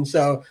Brothers, and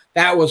so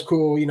that was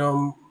cool. You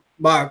know,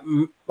 my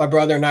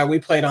brother and I, we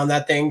played on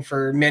that thing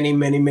for many,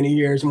 many, many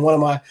years. And one of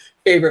my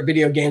favorite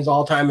video games of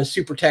all time is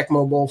Super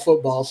Tecmo Bowl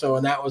Football. So,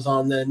 and that was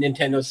on the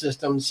Nintendo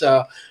system.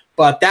 So,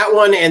 but that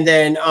one, and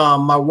then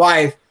my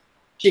wife,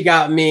 she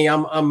got me.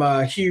 I'm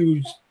a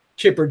huge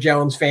Chipper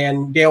Jones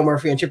fan. Dale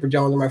Murphy and Chipper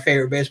Jones are my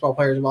favorite baseball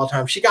players of all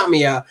time. She got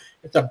me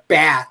it's a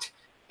bat,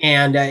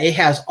 and it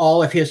has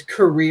all of his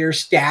career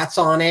stats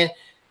on it.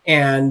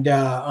 And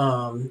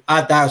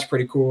that was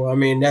pretty cool. I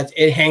mean,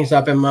 it hangs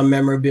up in my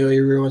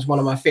memorabilia room. It's one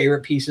of my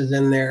favorite pieces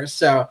in there.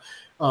 So,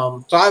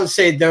 so I would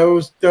say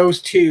those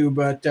two.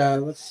 But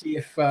let's see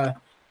if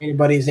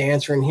anybody's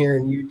answering here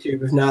on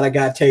YouTube. If not, I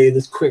gotta tell you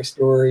this quick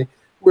story.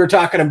 We were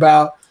talking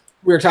about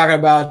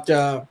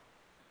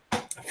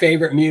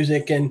favorite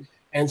music and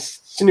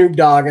Snoop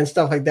Dogg and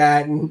stuff like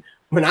that. And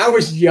when I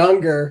was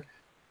younger,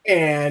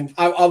 and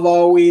I've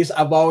always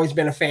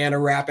been a fan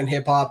of rap and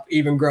hip hop,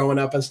 even growing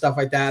up and stuff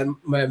like that.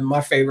 My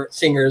favorite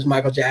singer is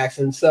Michael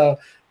Jackson. So,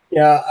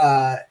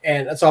 yeah,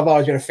 and so I've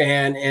always been a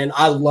fan, and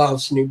I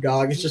love Snoop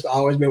Dogg. It's just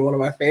always been one of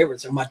my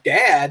favorites. And my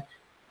dad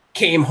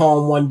came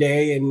home one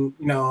day, and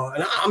you know,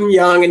 and I'm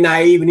young and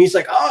naive, and he's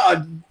like,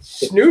 "Oh,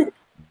 Snoop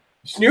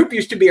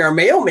used to be our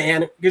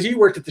mailman," because he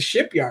worked at the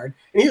shipyard,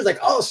 and he was like,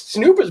 "Oh,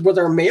 Snoop was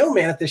our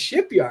mailman at the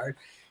shipyard."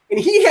 And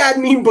he had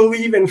me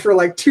believing for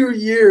like 2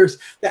 years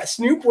that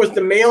Snoop was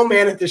the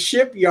mailman at the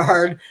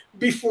shipyard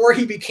before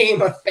he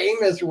became a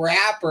famous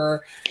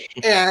rapper.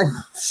 And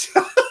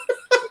so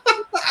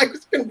I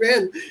was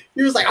convinced.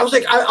 He was like, all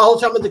the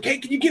time, I was like, "Hey,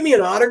 can you give me an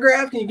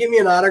autograph? Can you give me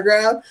an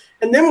autograph?"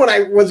 And then when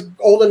I was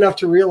old enough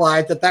to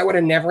realize that would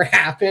have never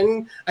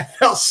happened, I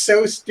felt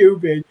so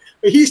stupid.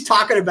 But he's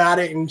talking about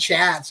it in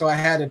chat, so I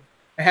had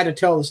to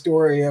tell the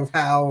story of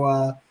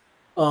how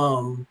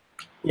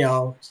you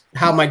know,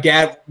 how my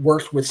dad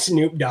worked with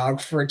Snoop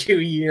Dogg for 2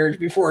 years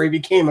before he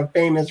became a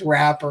famous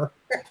rapper.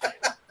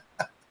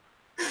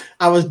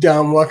 I was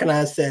dumb. What can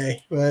I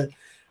say? But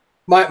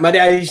my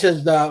dad, he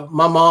says,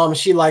 my mom,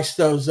 she likes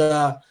those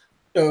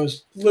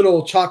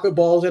little chocolate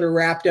balls that are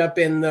wrapped up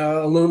in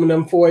the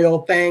aluminum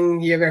foil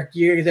thing. You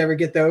guys ever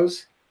get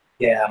those?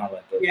 Yeah, I don't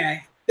like those. Yeah.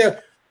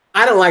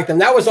 I don't like them.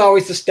 That was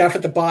always the stuff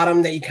at the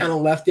bottom that you kind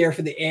of left there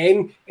for the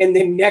egg. And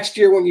then next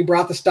year when you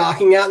brought the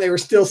stocking out, they were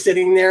still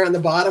sitting there on the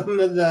bottom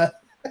of the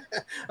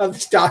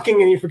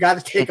stocking, and you forgot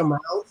to take them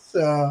out.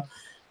 So,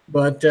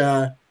 but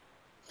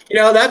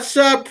that's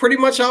pretty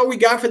much all we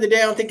got for the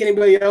day. I don't think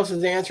anybody else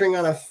is answering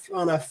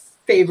on a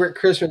favorite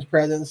Christmas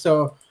present.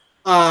 So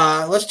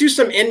let's do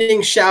some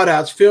ending shout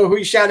outs. Phil, who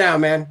you shout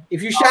out, man?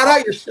 If you shout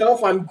out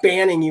yourself, I'm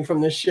banning you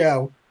from this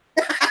show.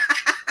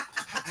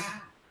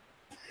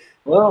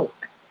 Well,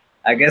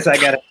 I guess I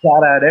got to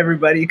shout out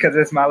everybody because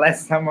it's my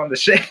last time on the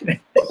show.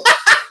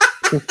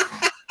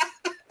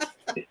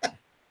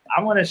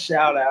 I want to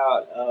shout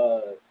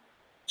out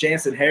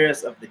Jansen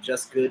Harris of the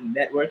Just Good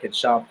Network and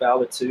Sean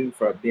Fowler, too,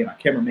 for being our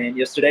cameraman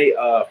yesterday,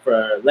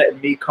 for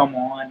letting me come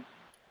on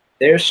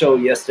their show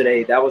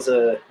yesterday. That was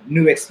a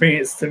new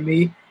experience to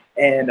me.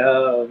 And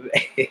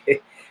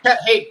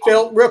hey,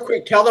 Phil, real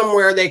quick, tell them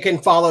where they can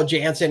follow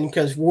Jansen,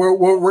 because we're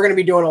going to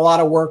be doing a lot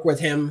of work with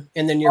him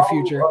in the near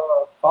future.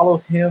 Follow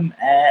him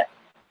at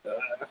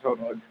hold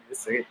on, give me a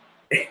second.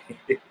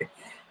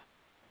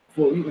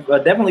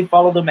 Well, definitely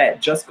follow them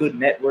at Just Good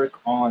Network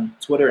on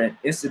Twitter and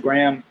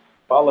Instagram.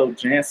 Follow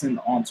Jansen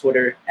on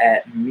Twitter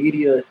at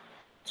Media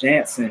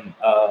Jansen.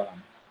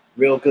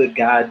 Real good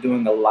guy,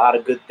 doing a lot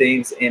of good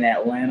things in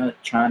Atlanta,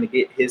 trying to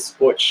get his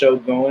sports show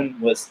going.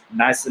 Was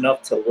nice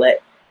enough to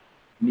let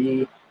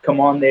me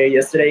come on there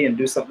yesterday and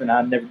do something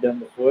I've never done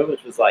before,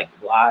 which was like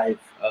live,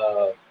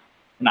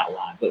 not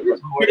live, but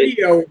recorded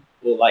video.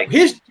 Well, like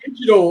his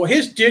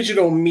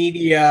digital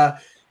media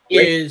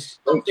is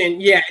something.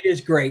 Yeah, it is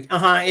great.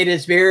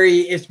 It's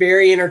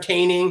very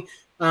entertaining.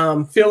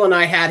 Phil and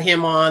I had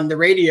him on the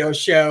radio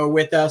show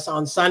with us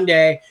on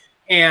Sunday,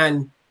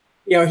 and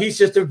he's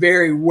just a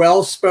very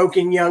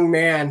well-spoken young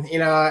man.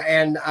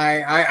 And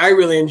I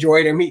really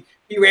enjoyed him.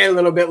 He ran a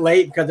little bit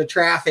late because of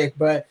traffic,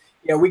 but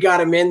we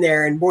got him in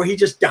there, and boy, he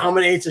just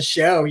dominates the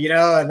show.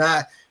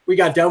 And we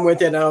got done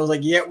with it, and I was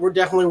like, yeah, we're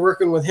definitely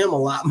working with him a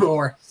lot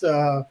more.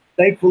 So.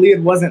 Thankfully,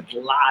 it wasn't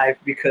live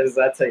because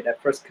I tell you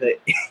that first cut.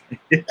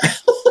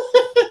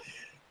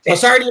 So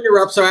sorry to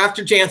interrupt. So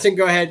after Jansen,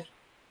 go ahead.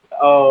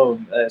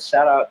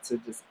 Shout out to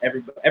just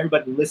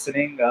everybody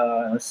listening.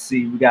 Let's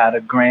see, we got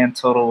a grand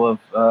total of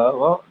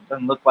well, it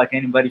doesn't look like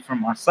anybody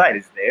from our site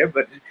is there,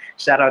 but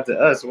shout out to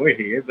us. We're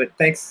here. But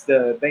thanks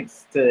to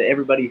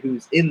everybody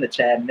who's in the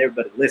chat and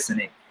everybody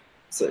listening.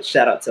 So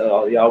shout out to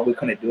all y'all. We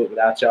couldn't do it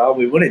without y'all.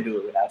 We wouldn't do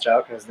it without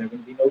y'all because there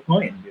wouldn't be no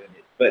point in doing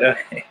it. But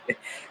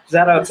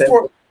shout out to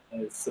everybody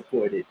who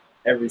supported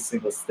every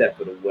single step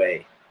of the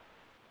way.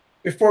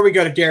 Before we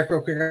go to Derek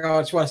real quick,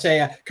 I just want to say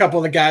a couple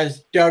of the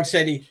guys. Doug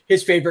said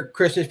his favorite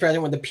Christmas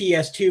present with the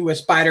PS2 was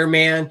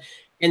Spider-Man.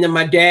 And then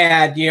my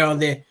dad,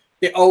 the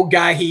old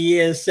guy he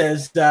is,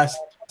 says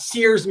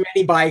Sears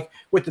mini bike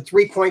with the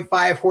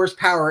 3.5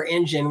 horsepower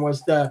engine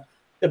was the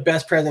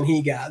best present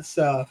he got.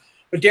 So,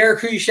 but Derek,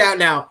 who you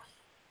shouting out?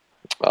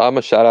 I'm going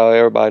to shout out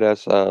everybody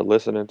that's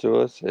listening to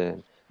us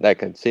and that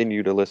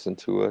continue to listen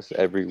to us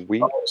every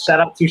week.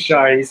 Shout out to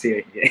Tushar, he's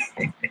here.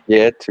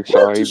 Yeah,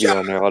 Tushar, he be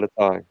on there all the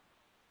time.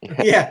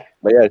 Yeah.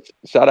 But yeah,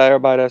 shout out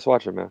everybody that's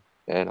watching, man.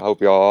 And I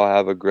hope y'all all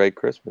have a great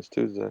Christmas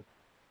Tuesday.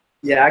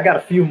 Yeah, I got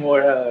a few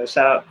more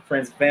shout out to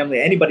friends and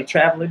family. Anybody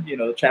traveling,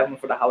 traveling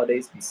for the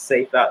holidays, be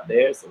safe out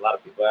there. There's a lot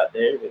of people out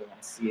there. They don't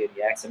want to see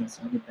any accidents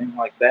or anything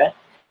like that.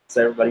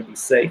 So everybody be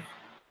safe.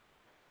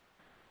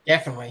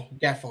 Definitely.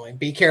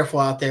 Be careful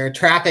out there.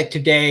 Traffic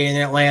today in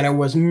Atlanta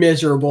was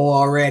miserable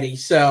already.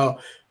 So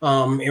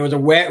it was a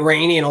wet,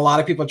 rainy, and a lot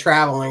of people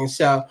traveling.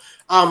 So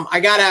I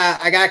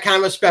got kind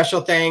of a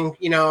special thing.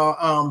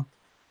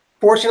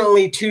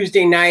 Fortunately,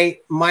 Tuesday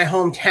night, my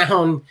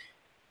hometown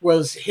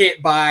was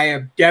hit by a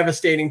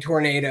devastating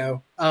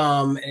tornado.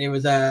 It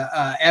was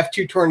a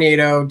F2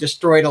 tornado,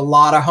 destroyed a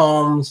lot of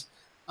homes.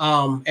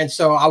 And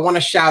so I want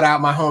to shout out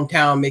my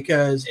hometown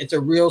because it's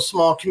a real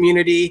small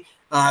community.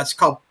 It's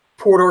called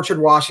Port Orchard,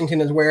 Washington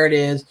is where it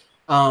is.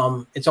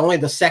 It's only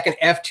the second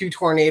F2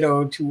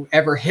 tornado to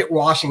ever hit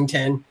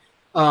Washington,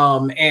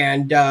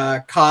 and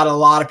caught a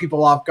lot of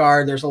people off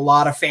guard. There's a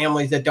lot of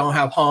families that don't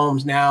have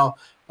homes now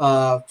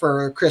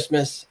for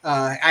Christmas.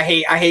 I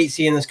hate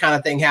seeing this kind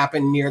of thing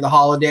happen near the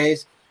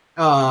holidays.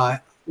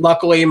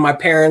 Luckily, my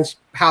parents'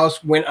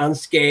 house went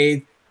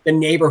unscathed. The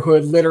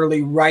neighborhood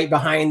literally right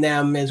behind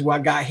them is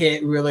what got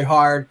hit really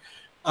hard.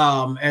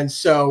 And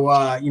so,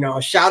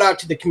 a shout out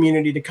to the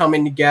community to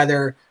coming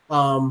together.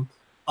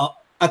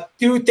 I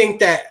do think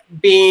that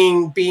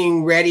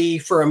being ready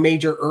for a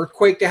major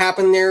earthquake to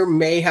happen there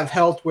may have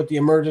helped with the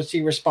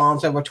emergency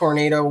response of a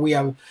tornado. We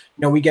have,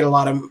 we get a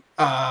lot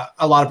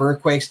of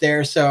earthquakes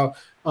there. So,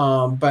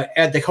 but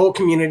the whole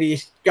community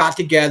got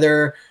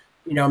together,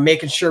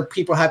 making sure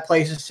people had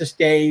places to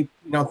stay,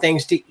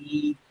 things to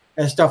eat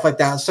and stuff like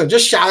that. So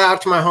just shout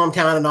out to my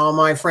hometown and all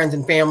my friends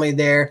and family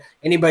there.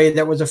 Anybody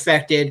that was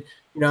affected.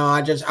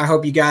 I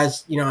hope you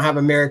guys, have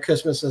a Merry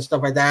Christmas and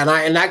stuff like that.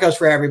 And that goes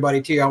for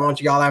everybody too. I want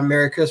you all to have a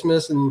Merry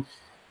Christmas, and,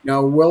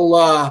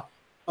 we'll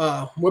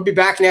be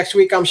back next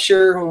week. I'm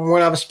sure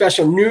we'll have a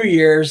special New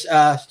Year's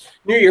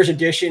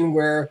edition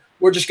where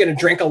we're just going to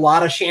drink a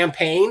lot of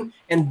champagne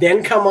and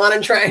then come on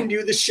and try and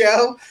do the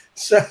show.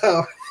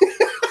 So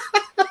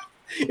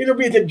it'll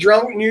be the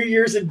drunk New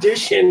Year's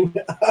edition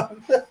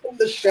of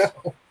the show.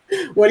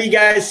 What do you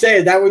guys say?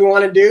 Is that what we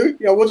want to do?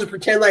 You know, we'll just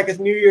pretend like it's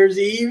New Year's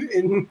Eve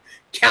and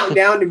count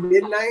down to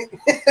midnight.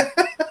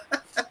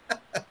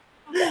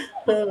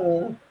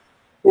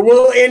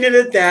 We'll end it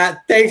at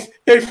that. Thanks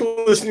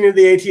for listening to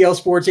the ATL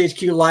Sports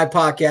HQ live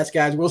podcast,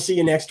 guys. We'll see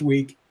you next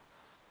week.